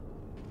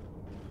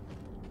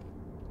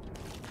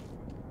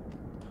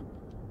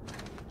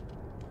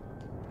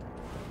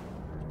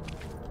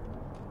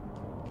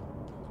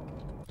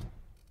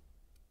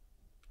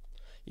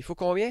 Il faut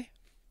combien?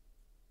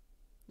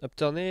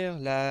 Obtenir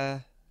la...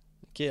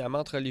 Ok, la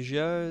menthe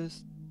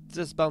religieuse.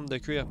 10 bandes de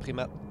cuir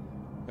primate.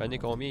 J'en ai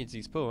combien? Ils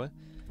disent pas, hein?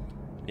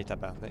 Les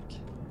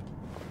tabarnak.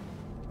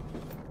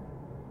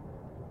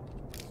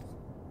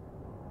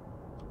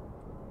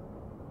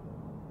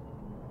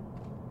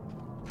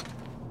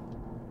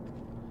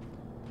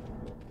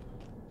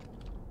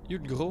 Il y a eu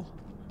le gros.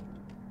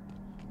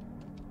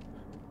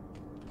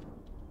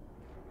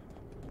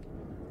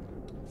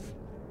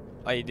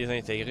 Ah, il est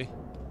désintégré.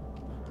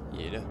 Il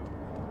est là.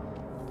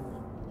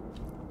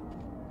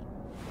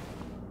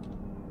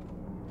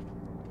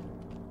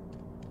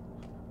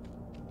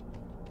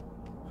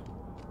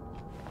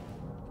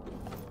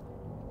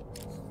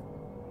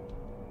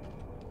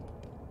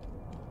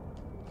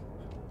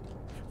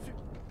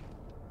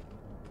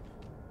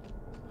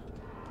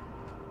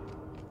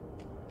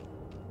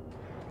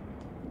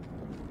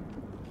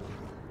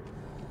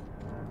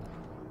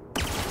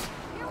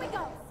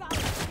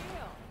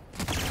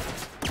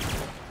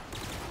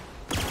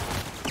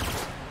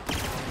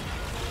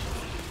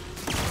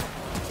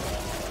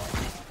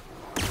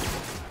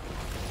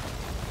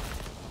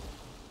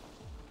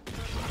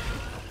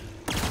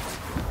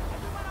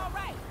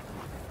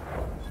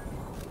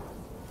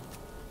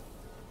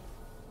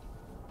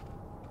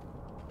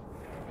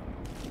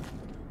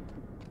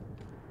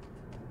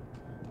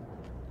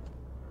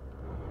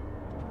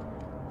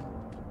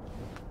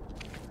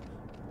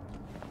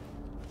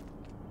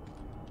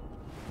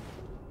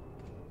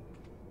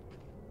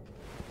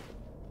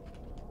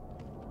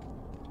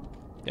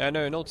 Il y en a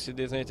un autre qui s'est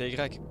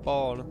désintégré à quelque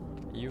part, là.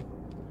 You.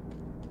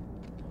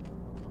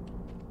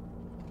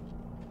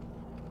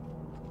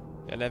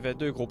 Il y en avait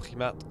deux gros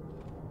primates.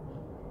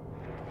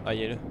 Ah,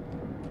 il est là.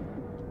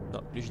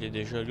 Non, lui, je l'ai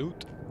déjà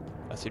loot.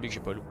 Ah, c'est lui que j'ai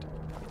pas loot.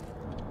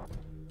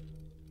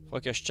 Faut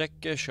que je check,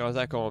 je suis rendu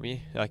à combien.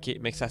 Ok,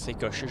 mais que ça s'est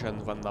coché, je viens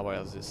d'en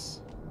avoir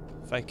 10.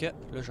 Fait que,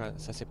 là,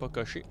 ça s'est pas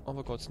coché, on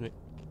va continuer.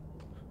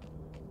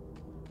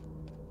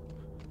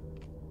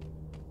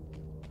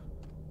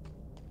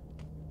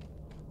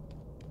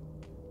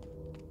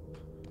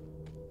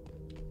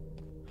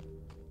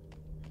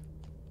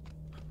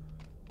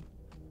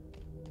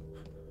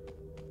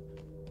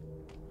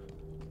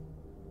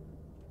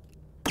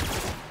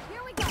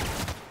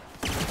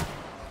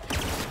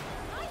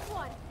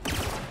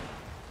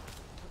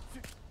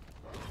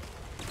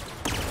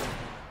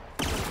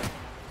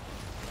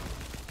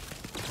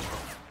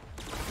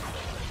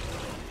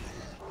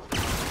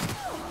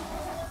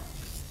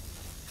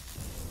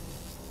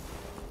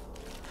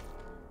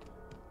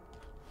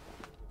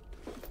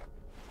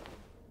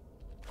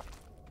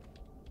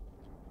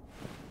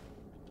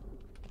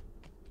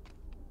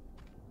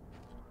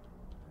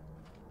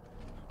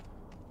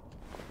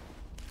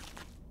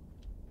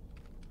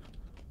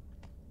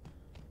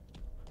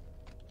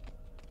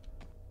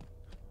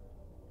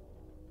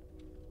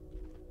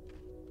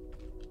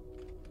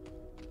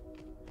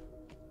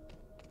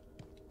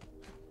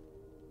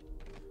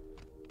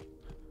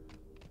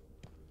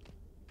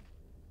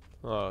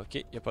 Ah,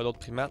 ok, y a pas d'autres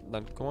primates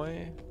dans le coin.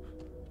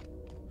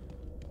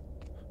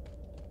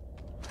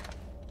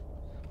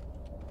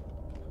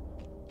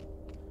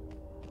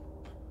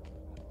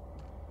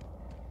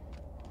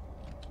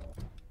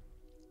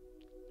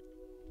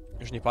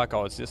 Je n'ai pas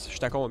encore 10. Je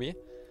suis à combien?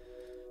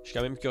 Je suis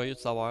quand même curieux de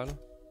savoir, là.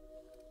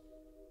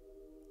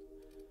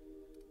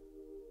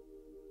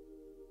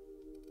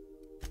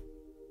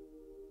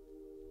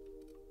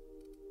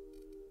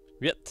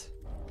 Huit.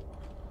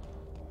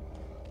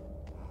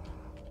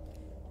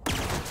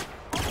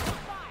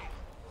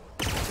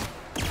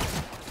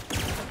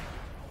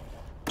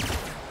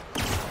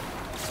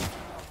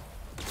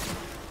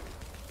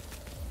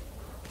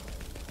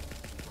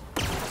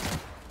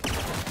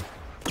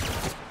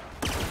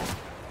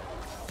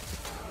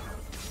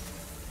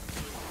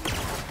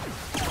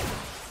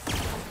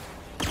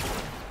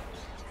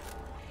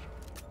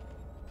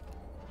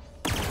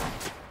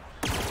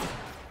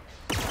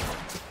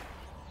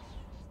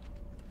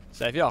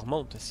 Sa vie elle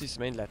remonte aussi, c'est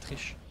bien de la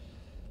triche.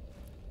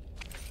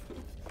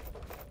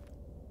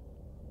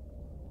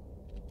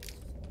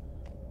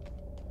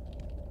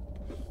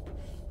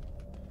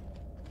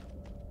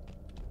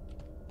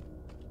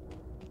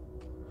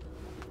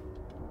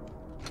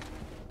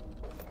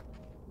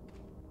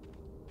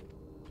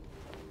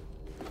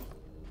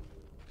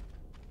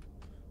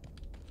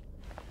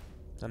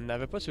 Ça n'en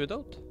avait pas tué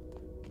d'autres?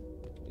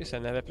 Et ça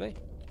en avait plein.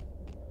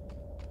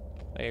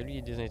 Et lui il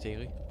est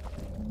désintégré.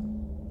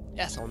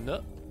 Yes, on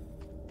a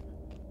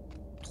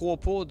 3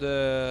 pots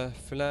de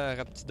flan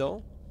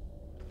raptidon.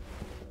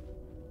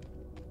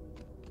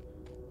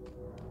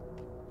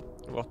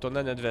 On va retourner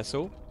à notre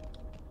vaisseau.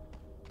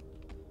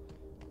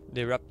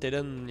 Des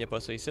raptidons, il n'y a pas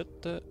ça ici.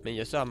 Mais il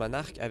y a ça en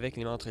monarque avec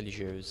les menthes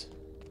religieuses.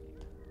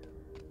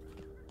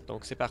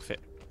 Donc c'est parfait.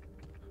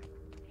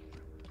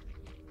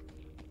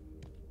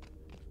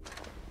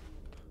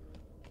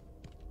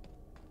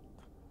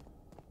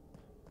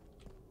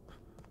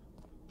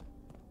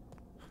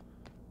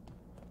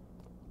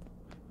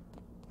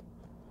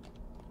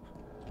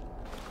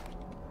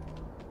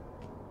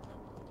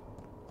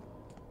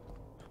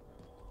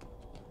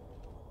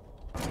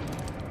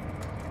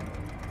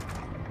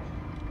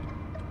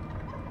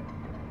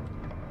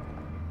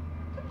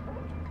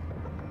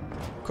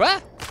 Quoi?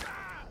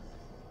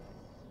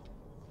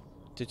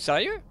 T'es-tu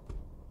sérieux?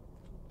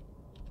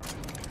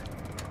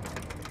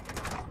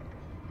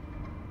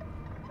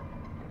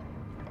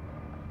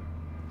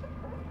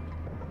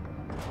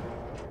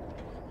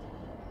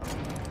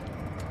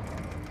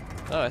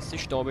 Ah, si, je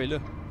suis tombé là.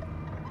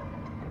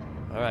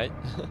 Alright.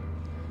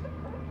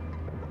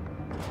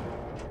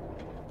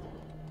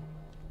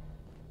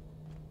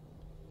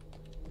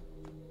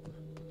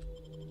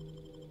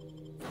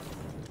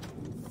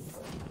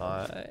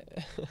 Ouais.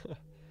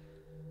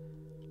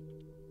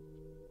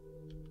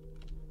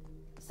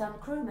 Some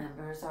crew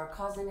members are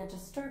causing a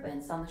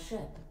disturbance on the ship.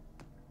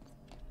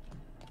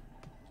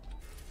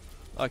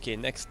 Ok,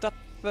 next up,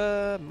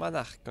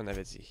 monarque, on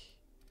avait dit.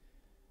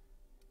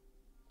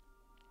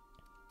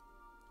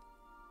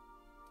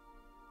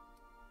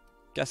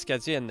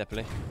 Cascadier, il y en a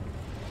plein.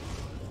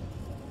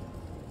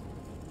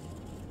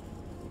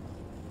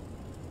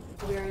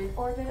 We're in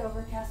orbit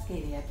over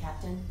Cascadia,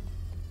 Captain.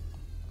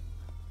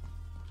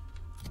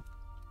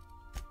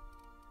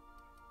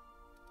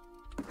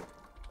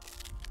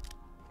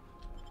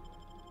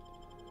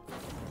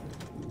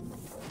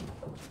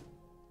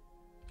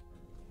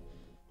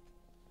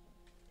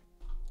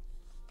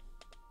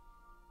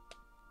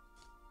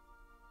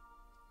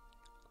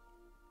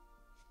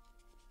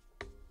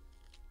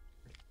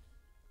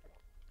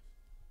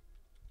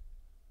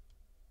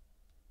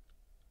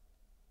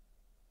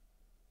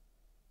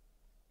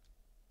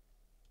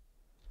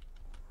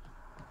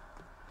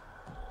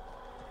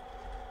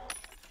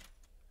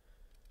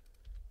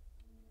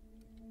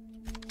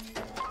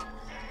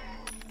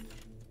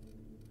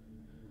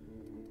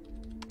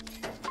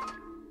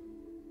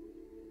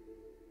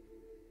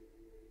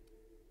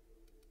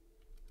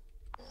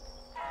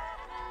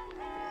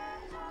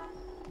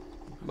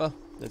 Bon,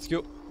 let's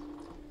go.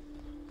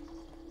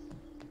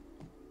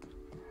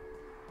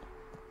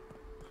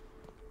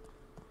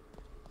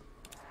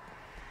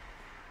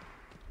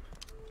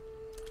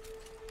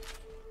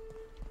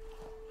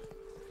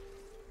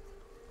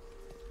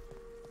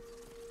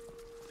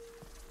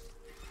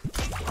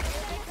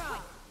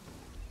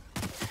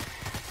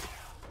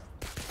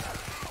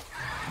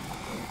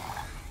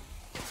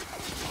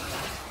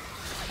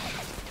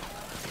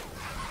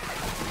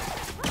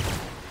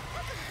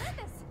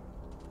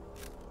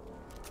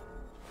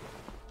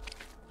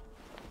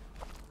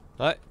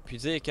 Ouais, puis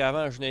dire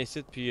qu'avant je venais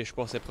ici puis je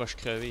passais proche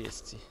crevé,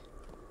 esti.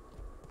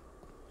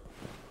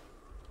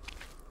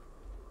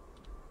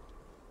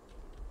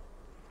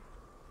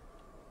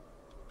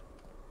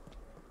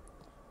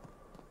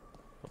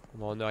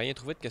 Bon, on n'a rien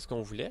trouvé de qu'est-ce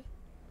qu'on voulait.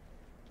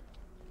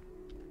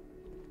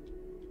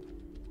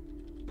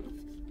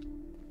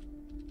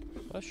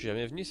 Ah, je suis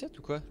jamais venu ici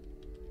ou quoi?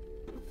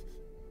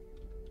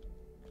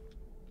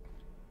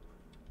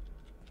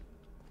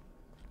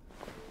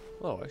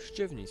 Ah ouais, je suis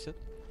déjà venu ici.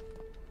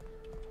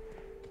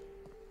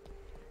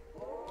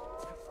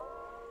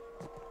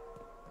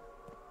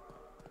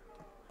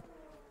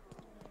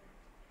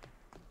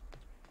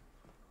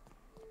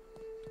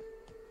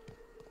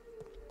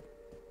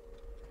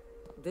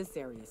 This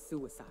area is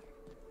suicide.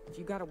 If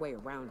you got a way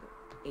around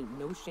it, ain't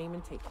no shame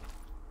in taking it.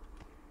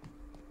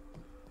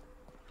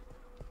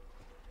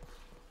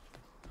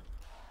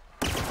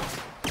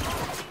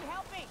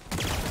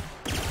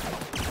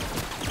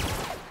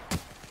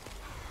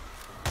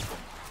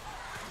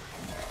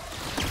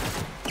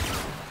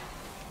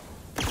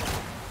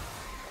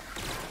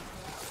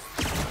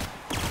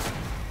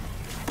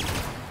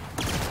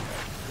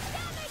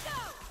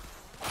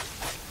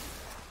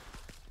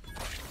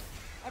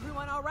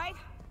 Everyone all right?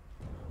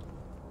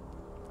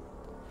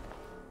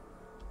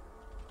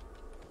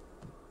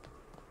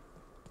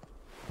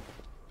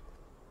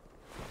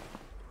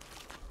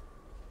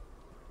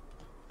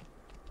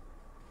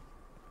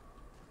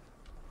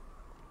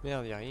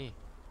 Merde, y'a rien.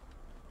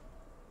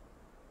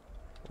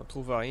 On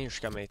trouve rien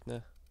jusqu'à maintenant.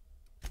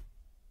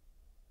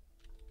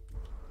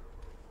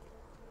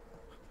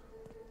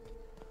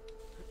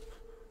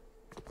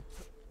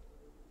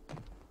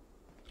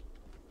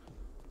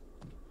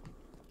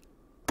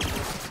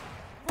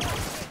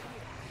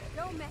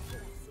 Don't mess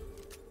with us.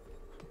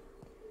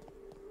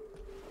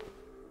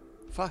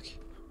 Fuck.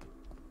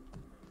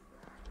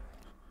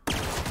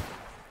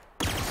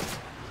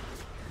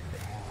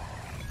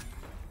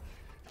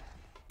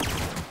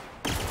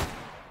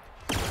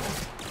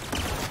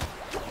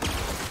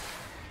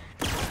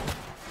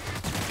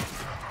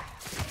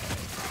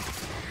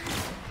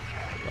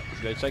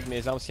 Je l'ai tué avec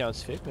mes armes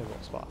scientifiques, mais bon,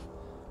 c'est pas grave.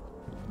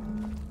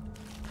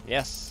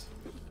 Yes!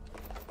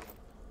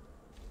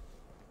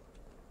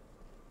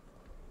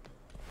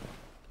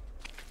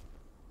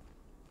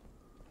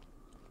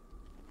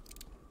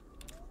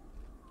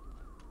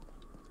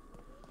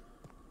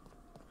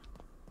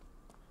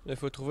 Là, il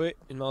faut trouver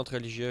une montre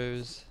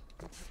religieuse.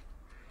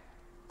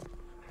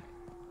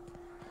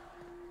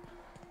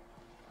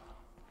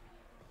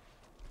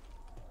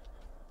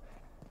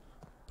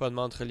 Pas de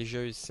montre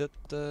religieuse ici,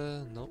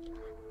 non.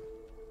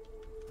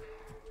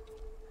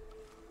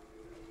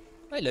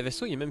 Ah, le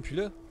vaisseau, il est même plus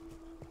là.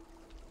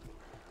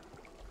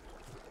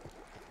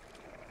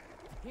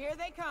 Here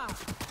they come.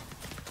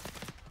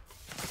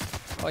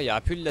 Oh, il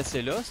aurait pu le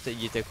laisser là.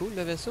 Il était cool,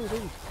 le vaisseau,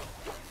 dude.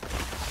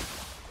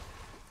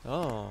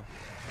 Oh.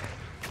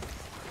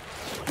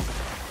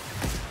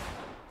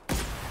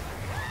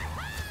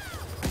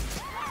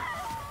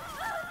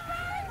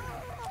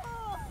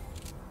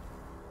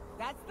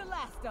 That's the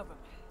last of them.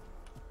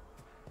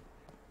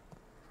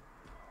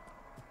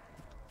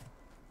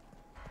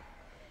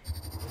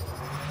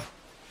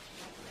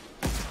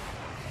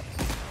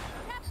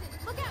 Captain,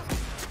 look out!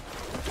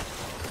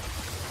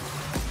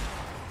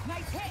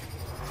 Nice hit.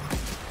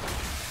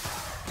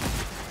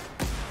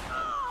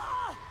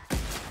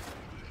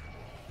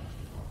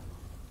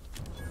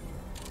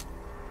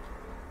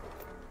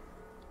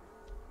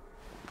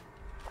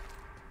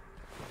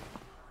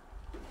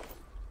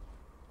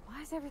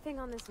 Why is everything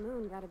on this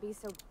moon gotta be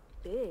so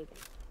big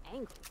and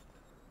angry?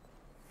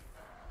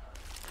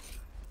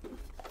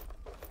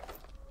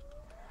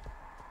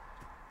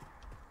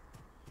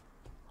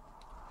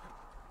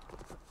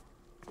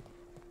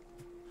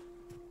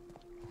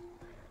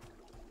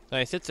 Non,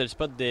 ici, c'est le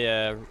spot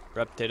des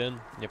Reptilians.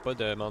 Il n'y a pas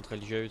de montre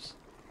religieuse.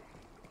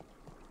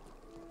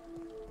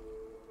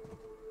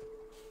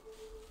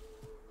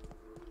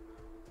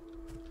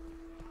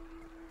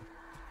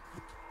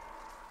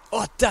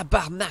 Oh,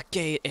 tabarnak,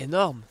 elle est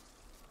énorme!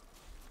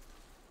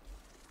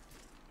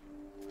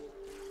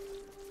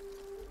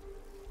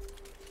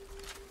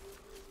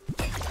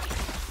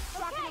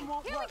 Shotgun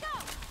won't work.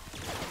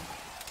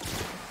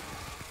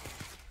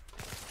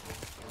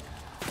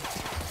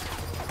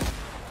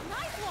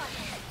 Nice one!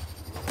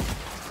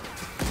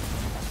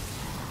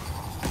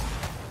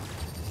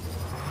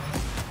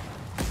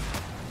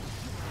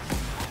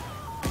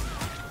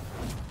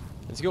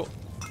 Let's go!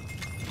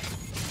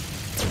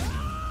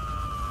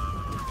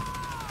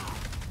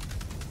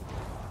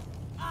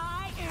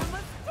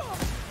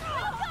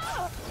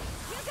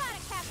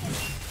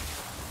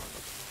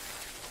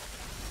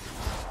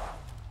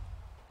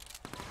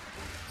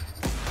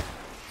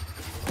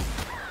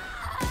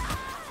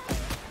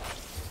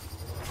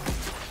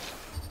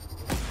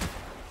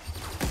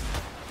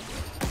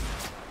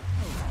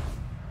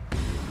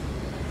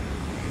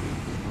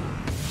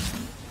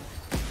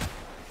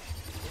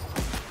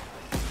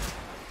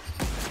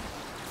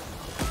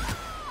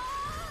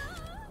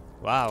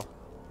 Wow.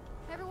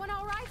 Everyone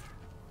all right?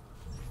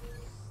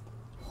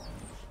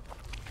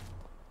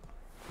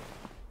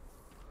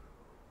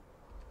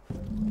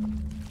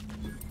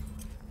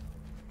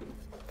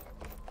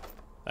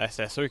 Ah,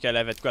 c'est sûr qu'elle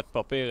avait de quoi de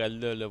pas pire, elle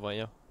là,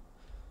 voyons.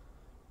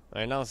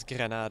 Un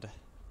lance-grenade.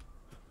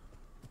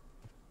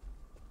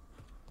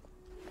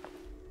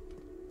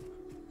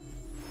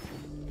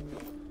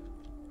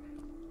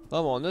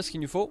 Bon, on a ce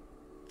qu'il nous faut.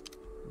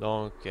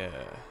 Donc,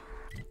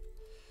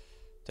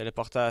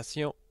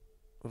 téléportation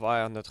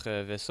vers notre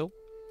vaisseau.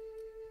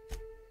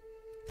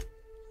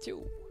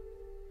 Tiou.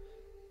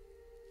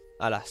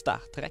 À la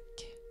Star Trek.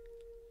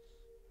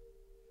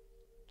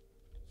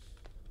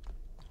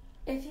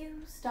 If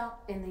you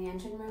stop in the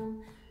engine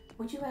room,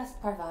 would you ask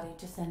Parvati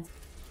to send...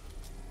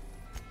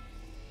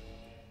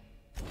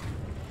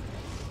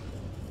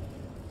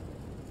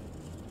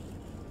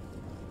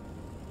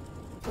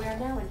 We are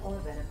now in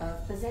orbit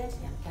above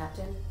Byzantium,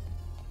 Captain.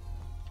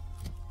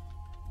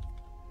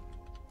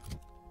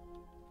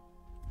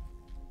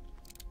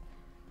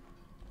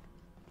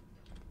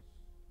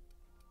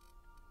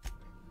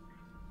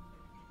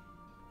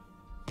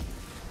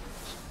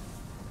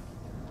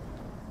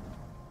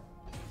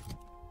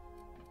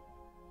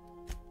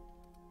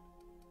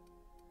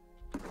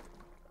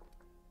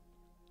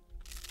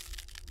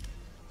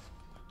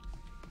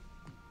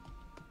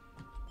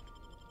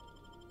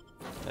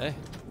 Hey.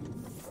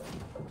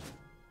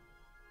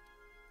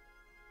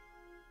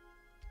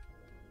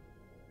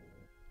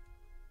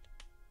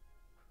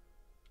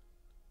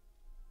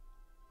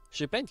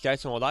 J'ai plein de quêtes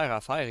secondaires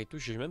à faire et tout.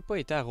 J'ai même pas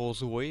été à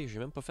Roseway. J'ai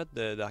même pas fait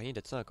de rien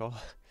de ça encore.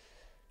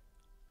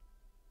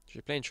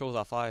 J'ai plein de choses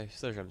à faire.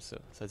 Ça, j'aime ça.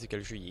 Ça dit que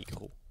le jeu il est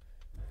gros.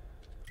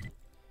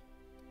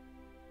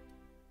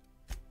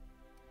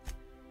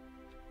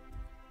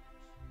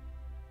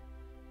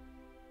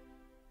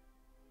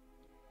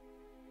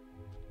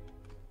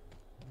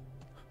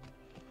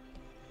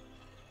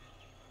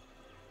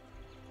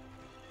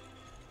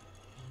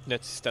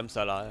 Notre système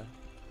solaire.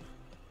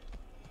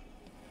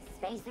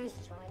 Spacer's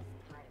choice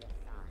target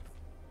sauce.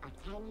 A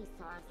tangy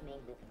sauce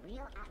made with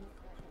real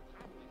atmosphere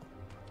contaminants.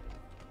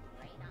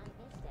 Great on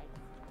fish sticks.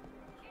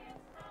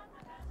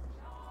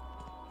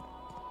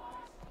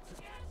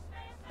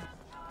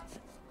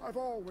 I've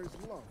always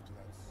loved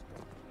that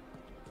stuff.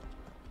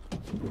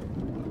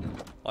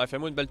 Ouais,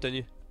 fais-moi une belle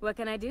tenue. What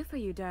can I do for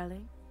you,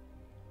 darling?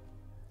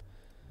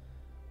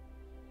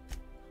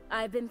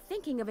 I've been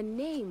thinking of a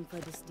name for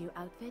this new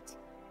outfit.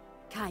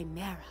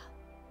 Chimera.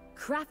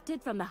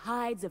 Crafted from the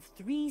hides of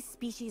 3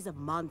 species of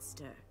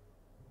monster.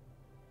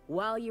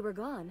 While you were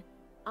gone,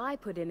 I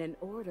put in an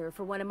order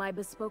for one of my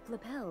bespoke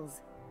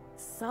lapels.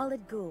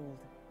 Solid gold,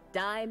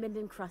 diamond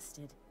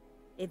encrusted.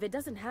 If it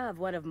doesn't have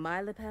one of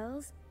my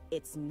lapels,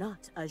 it's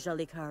not a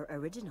Jolly Car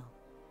original.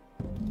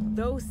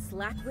 Those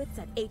slackwits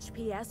at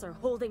HPS are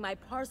holding my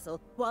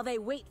parcel while they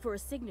wait for a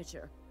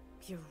signature.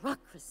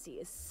 Bureaucracy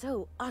is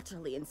so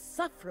utterly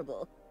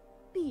insufferable.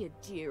 Be a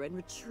dear and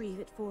retrieve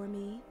it for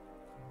me.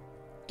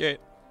 Okay.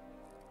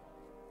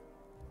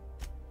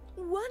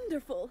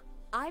 Wonderful!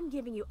 I'm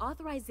giving you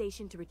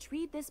authorization to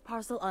retrieve this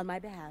parcel on my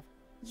behalf.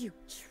 You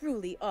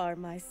truly are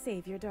my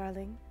savior,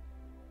 darling.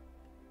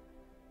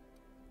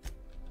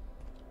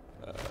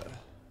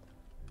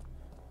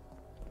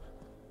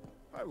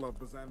 I love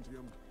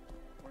Byzantium.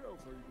 What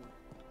else are you doing?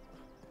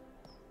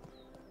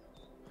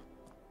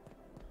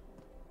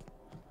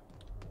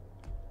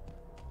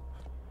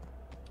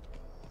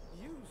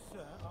 You,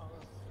 sir, are...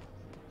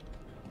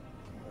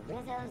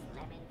 Rizzo's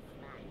lemon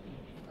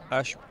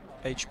slime.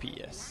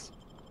 HPS.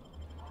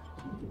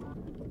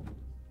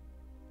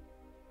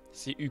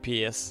 C'est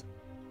UPS.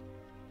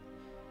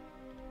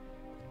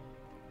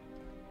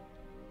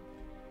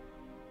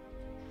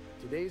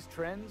 Today's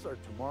trends are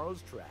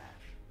tomorrow's trash.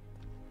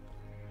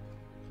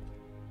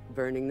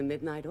 Burning the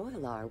midnight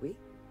oil, are we?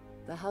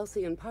 The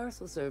Halcyon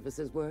Parcel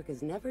Service's work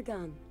is never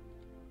done.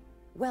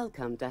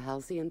 Welcome to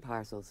Halcyon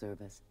Parcel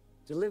Service.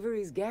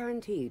 Deliveries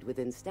guaranteed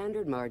within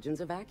standard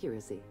margins of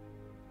accuracy.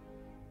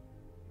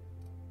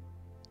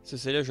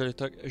 C'est là,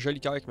 joli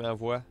cœur qui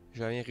m'envoie.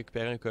 Je viens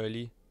récupérer un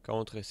colis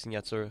contre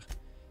signature.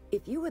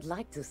 If you would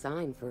like to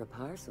sign for a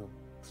parcel,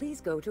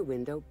 please go to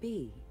window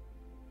B.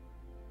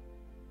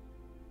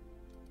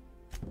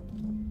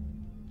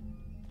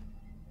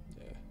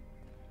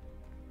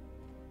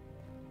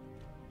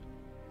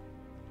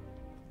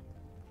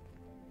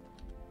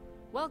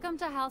 Welcome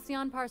to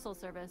Halcyon Parcel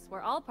Service,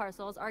 where all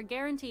parcels are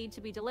guaranteed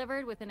to be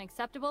delivered within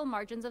acceptable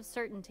margins of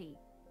certainty.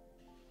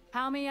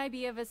 How may I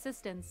be of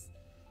assistance?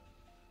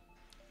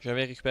 Je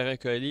viens récupérer un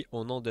colis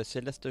au nom de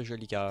Céleste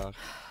Jolicoeur.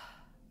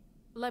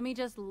 Let me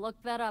just look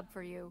that up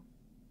for you.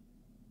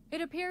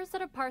 It appears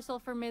that a parcel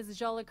for Ms.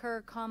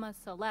 Jolicoeur,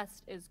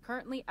 Celeste is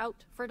currently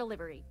out for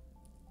delivery.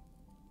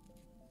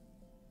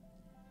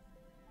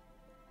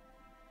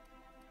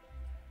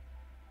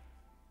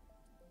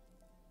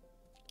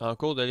 En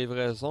cours de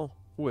livraison?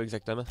 Où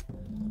exactement?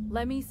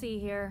 Let me see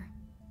here.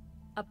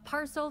 A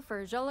parcel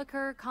for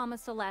Jolicoeur,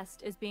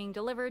 Celeste is being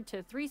delivered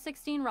to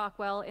 316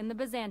 Rockwell in the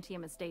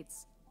Byzantium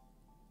Estates.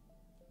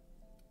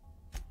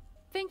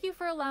 Thank you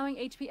for allowing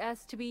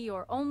HPS to be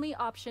your only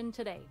option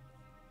today.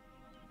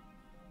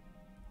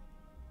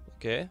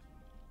 Ok.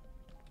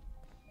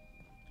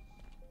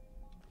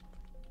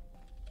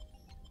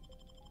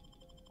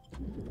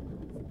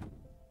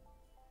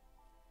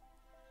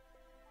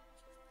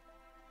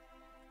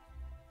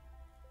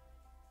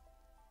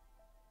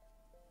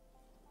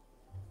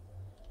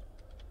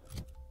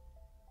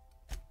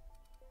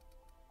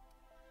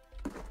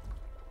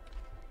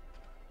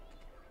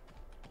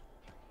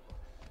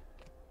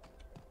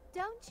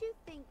 Don't you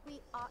think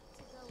we ought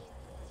to go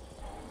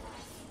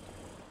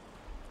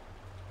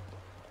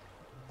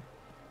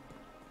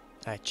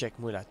in? Hey,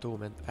 check-moi la tour,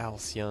 man.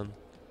 Alcyon.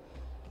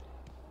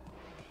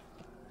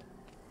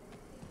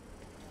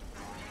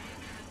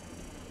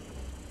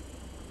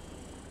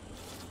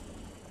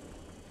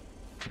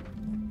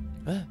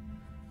 Hein?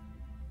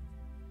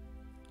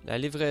 La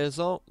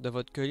livraison de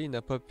votre colis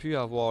n'a pas pu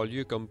avoir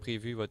lieu comme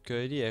prévu. Votre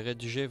colis est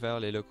rédigé vers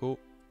les locaux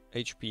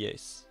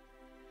HPS.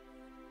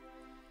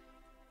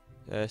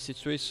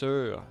 Situé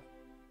sur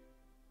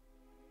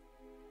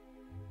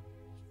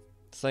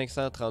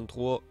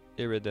 533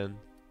 Iridan.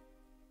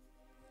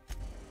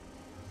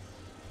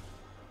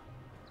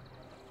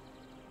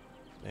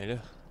 Mais là...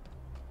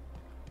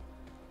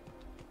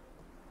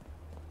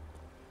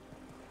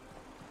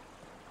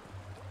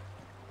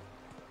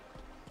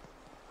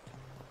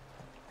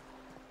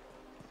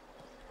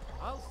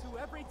 I'll sue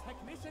every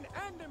technician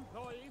and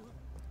employee.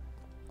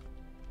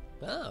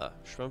 Ah,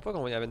 je sais même pas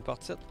qu'on y avait une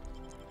porte ici.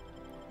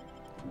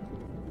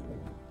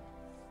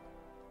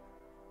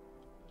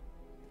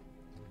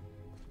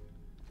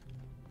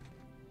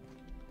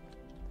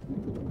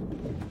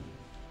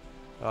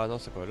 Ah non,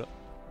 c'est pas là.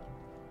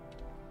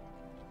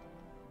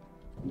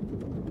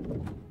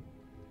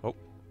 Oh.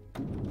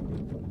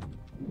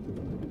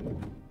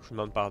 Je vous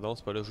demande pardon,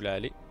 c'est pas là que je voulais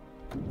aller.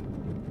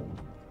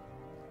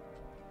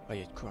 Ah,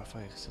 il y a de quoi à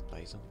faire ici, par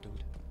exemple,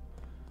 dude.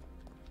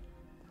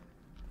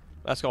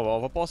 Est-ce qu'on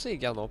va passer,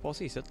 regarde, on va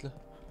passer ici, là.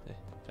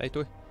 Hey,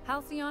 toi.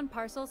 Halcyon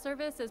Parcel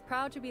Service is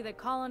proud to be the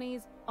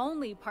colony's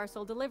only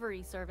parcel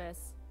delivery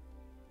service.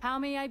 How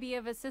may I be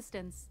of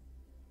assistance?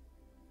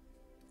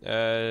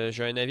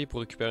 J'ai un avis pour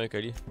récupérer un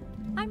colis.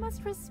 I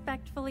must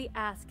respectfully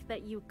ask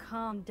that you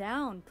calm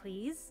down,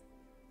 please.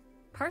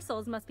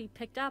 Parcels must be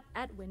picked up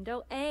at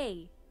window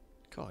A.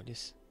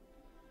 Calice.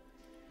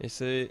 Et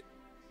c'est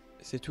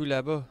tout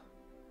là-bas.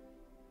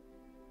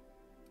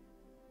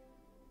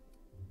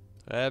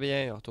 Très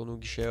bien, on retourne au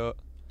guichet A.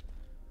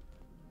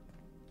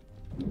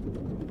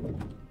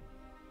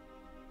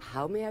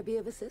 How may I be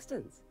of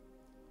assistance?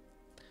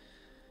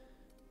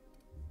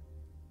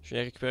 Je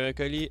viens récupérer un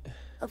colis.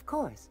 Of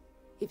course.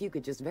 If you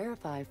could just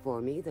verify for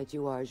me that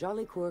you are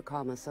Jolicoeur,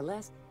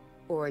 Celeste,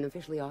 or an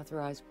officially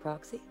authorized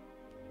proxy?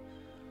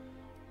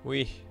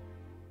 Oui.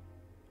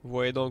 Vous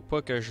voyez donc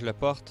pas que je le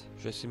porte?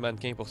 Je suis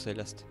mannequin pour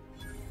Céleste.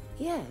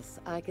 Yes,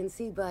 I can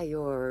see by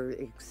your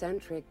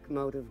eccentric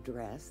mode of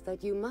dress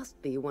that you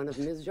must be one of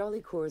Ms.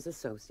 Jolicoeur's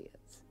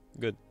associates.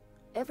 Good.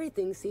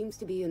 Everything seems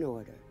to be in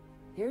order.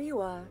 Here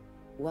you are,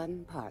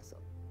 one parcel.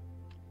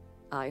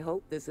 I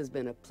hope this has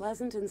been a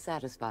pleasant and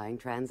satisfying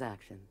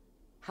transaction.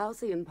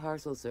 Halcyon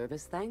Parcel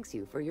Service thanks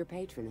you for your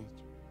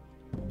patronage.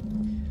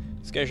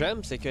 Ce que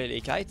j'aime, c'est que les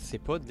quêtes, c'est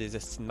pas des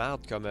esti de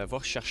merde comme va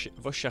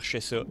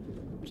chercher ça,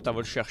 tu t'en vas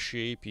le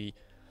chercher, puis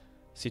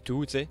c'est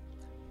tout, tu sais.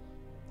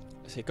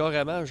 C'est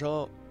carrément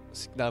genre,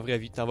 dans la vraie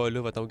vie, t'en vas là,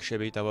 va t'en guichet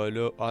B, t'en vas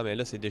là, ah mais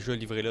là c'est déjà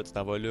livré là, tu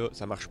t'en vas là,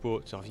 ça marche pas,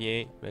 tu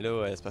reviens, mais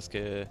là c'est parce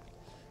que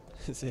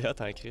c'est hot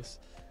en Chris.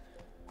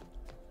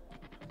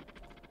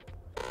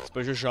 C'est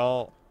pas juste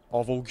genre,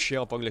 on va au guichet,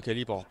 on pogne le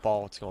colis puis on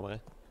repart, tu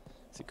comprends?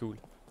 C'est cool.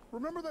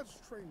 Remember that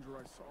stranger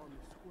I saw on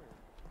the square?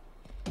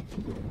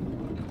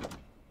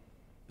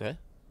 Hein?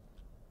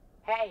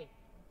 Hey,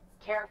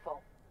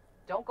 careful.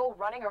 Don't go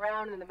running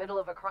around in the middle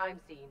of a crime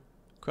scene.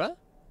 Quoi?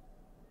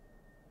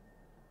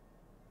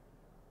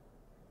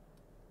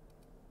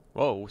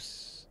 Whoa.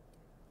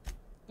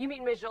 You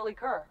mean Ms.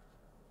 Jolicoeur?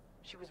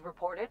 She was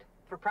reported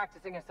for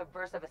practicing a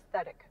subversive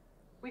aesthetic.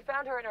 We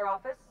found her in her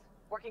office,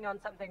 working on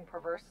something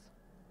perverse.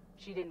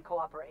 She didn't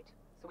cooperate,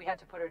 so we had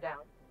to put her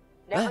down.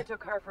 Never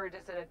took her for a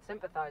dissident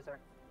sympathizer.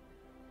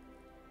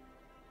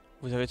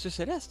 Vous avez tué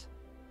Céleste?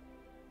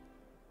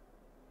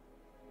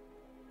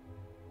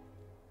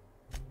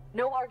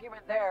 No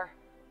argument there.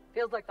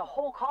 Feels like the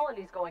whole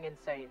colony's going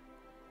insane.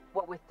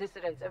 What with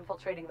dissidents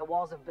infiltrating the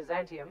walls of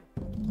Byzantium.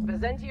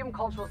 Byzantium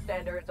cultural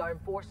standards are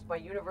enforced by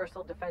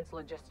Universal Defense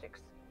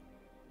Logistics.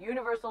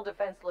 Universal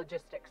Defense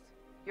Logistics.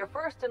 Your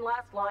first and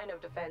last line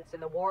of defense in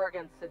the war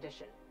against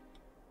sedition.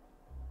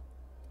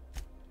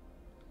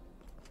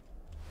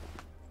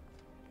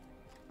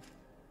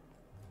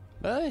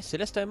 Ouais,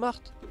 Céleste est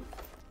morte.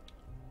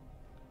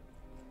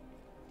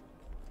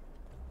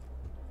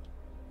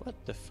 What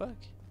the fuck?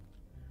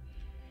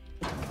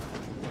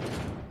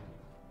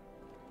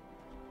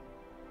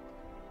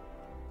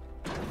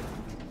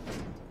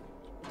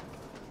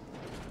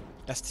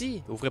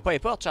 Asti, ouvrez pas les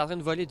portes, je suis en train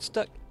de voler du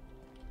stock.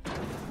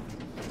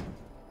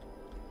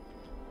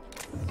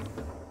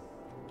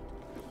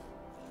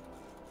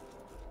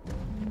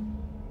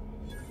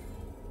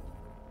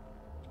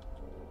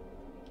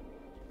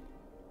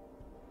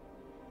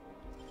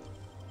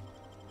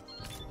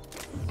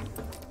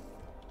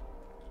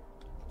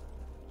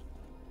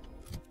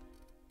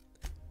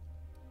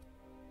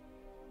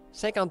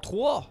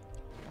 53!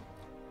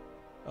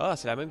 Ah,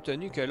 c'est la même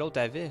tenue que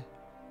l'autre avait.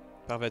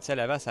 Parvati, elle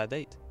avait à sa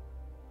date.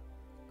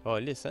 Oh,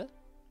 lisse, hein?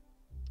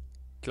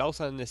 Classe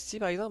en esti,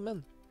 par exemple,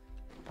 man.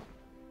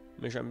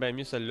 Mais j'aime bien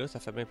mieux celle-là, ça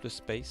fait bien plus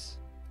space.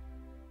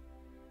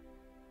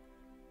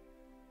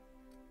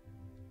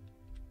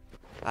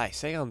 Ah,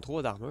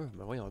 53 d'armure,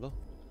 mais voyons donc.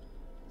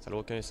 Ça n'a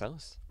aucun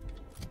sens.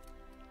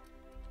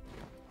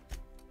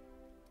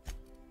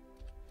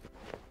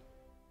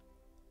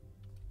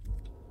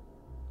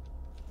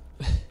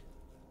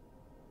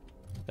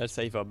 Elle,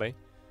 ça y va bien.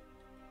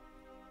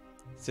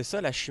 C'est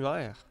ça la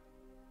chimère.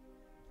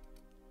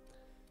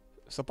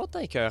 C'est pas tant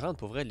écœurante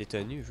pour vrai les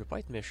tenues. Je veux pas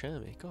être méchant,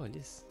 mais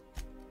câlisse.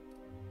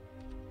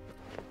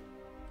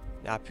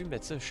 Il a pu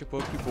mettre ça, je sais pas,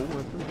 plus beau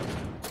un peu.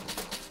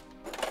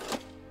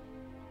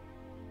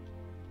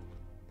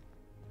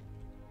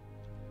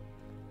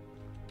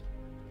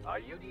 Our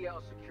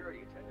UDL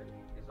security attendant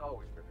is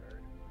always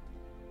prepared.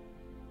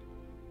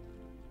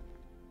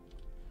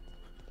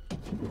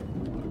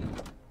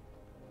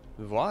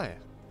 Voir.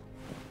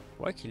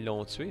 Ouais qu'ils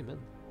l'ont tué, man.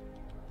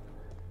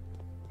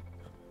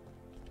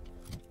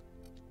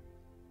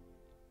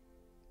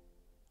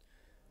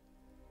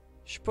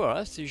 Je sais pas,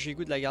 hein, si j'ai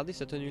goût de la garder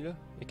cette tenue-là.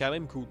 Elle est quand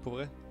même cool, pour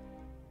vrai.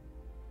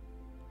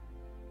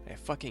 Elle est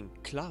fucking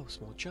classe,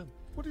 mon chum.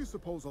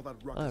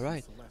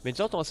 Alright. Mais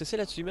disons, on va cesser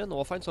là-dessus, man. On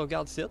va faire une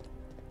sauvegarde site.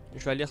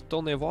 Je vais aller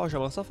retourner voir.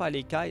 J'aimerais ça faire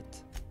les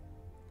quêtes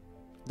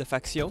de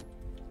faction.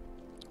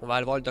 On va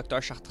aller voir le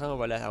docteur Chartrand. On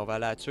va aller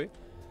la tuer.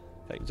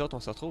 Fait que nous autres, on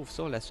se retrouve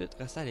sur la suite.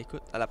 Restez à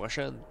l'écoute. À la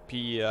prochaine.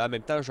 Puis en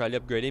même temps, je vais aller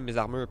upgrader mes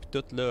armures. Puis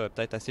tout, là.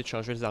 Peut-être essayer de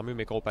changer les armures de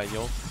mes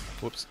compagnons.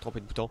 Oups, trompé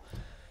de bouton.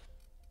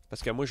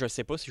 Parce que moi, je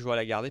sais pas si je vais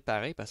la garder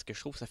pareil. Parce que je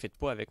trouve que ça fit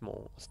pas avec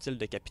mon style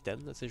de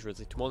capitaine. Tu sais, je veux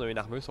dire, tout le monde a une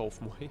armure sauf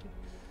moi.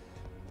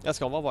 Est-ce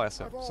qu'on va voir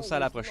ça? Sur ça, à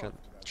la prochaine.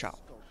 Ciao.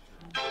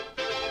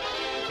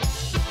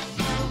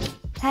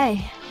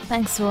 Hey,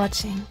 thanks for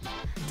watching.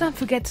 Don't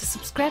forget to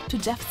subscribe to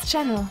Jeff's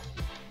channel.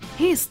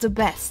 He's the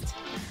best.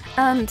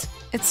 And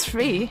it's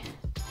free.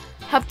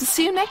 Hope to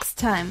see you next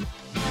time.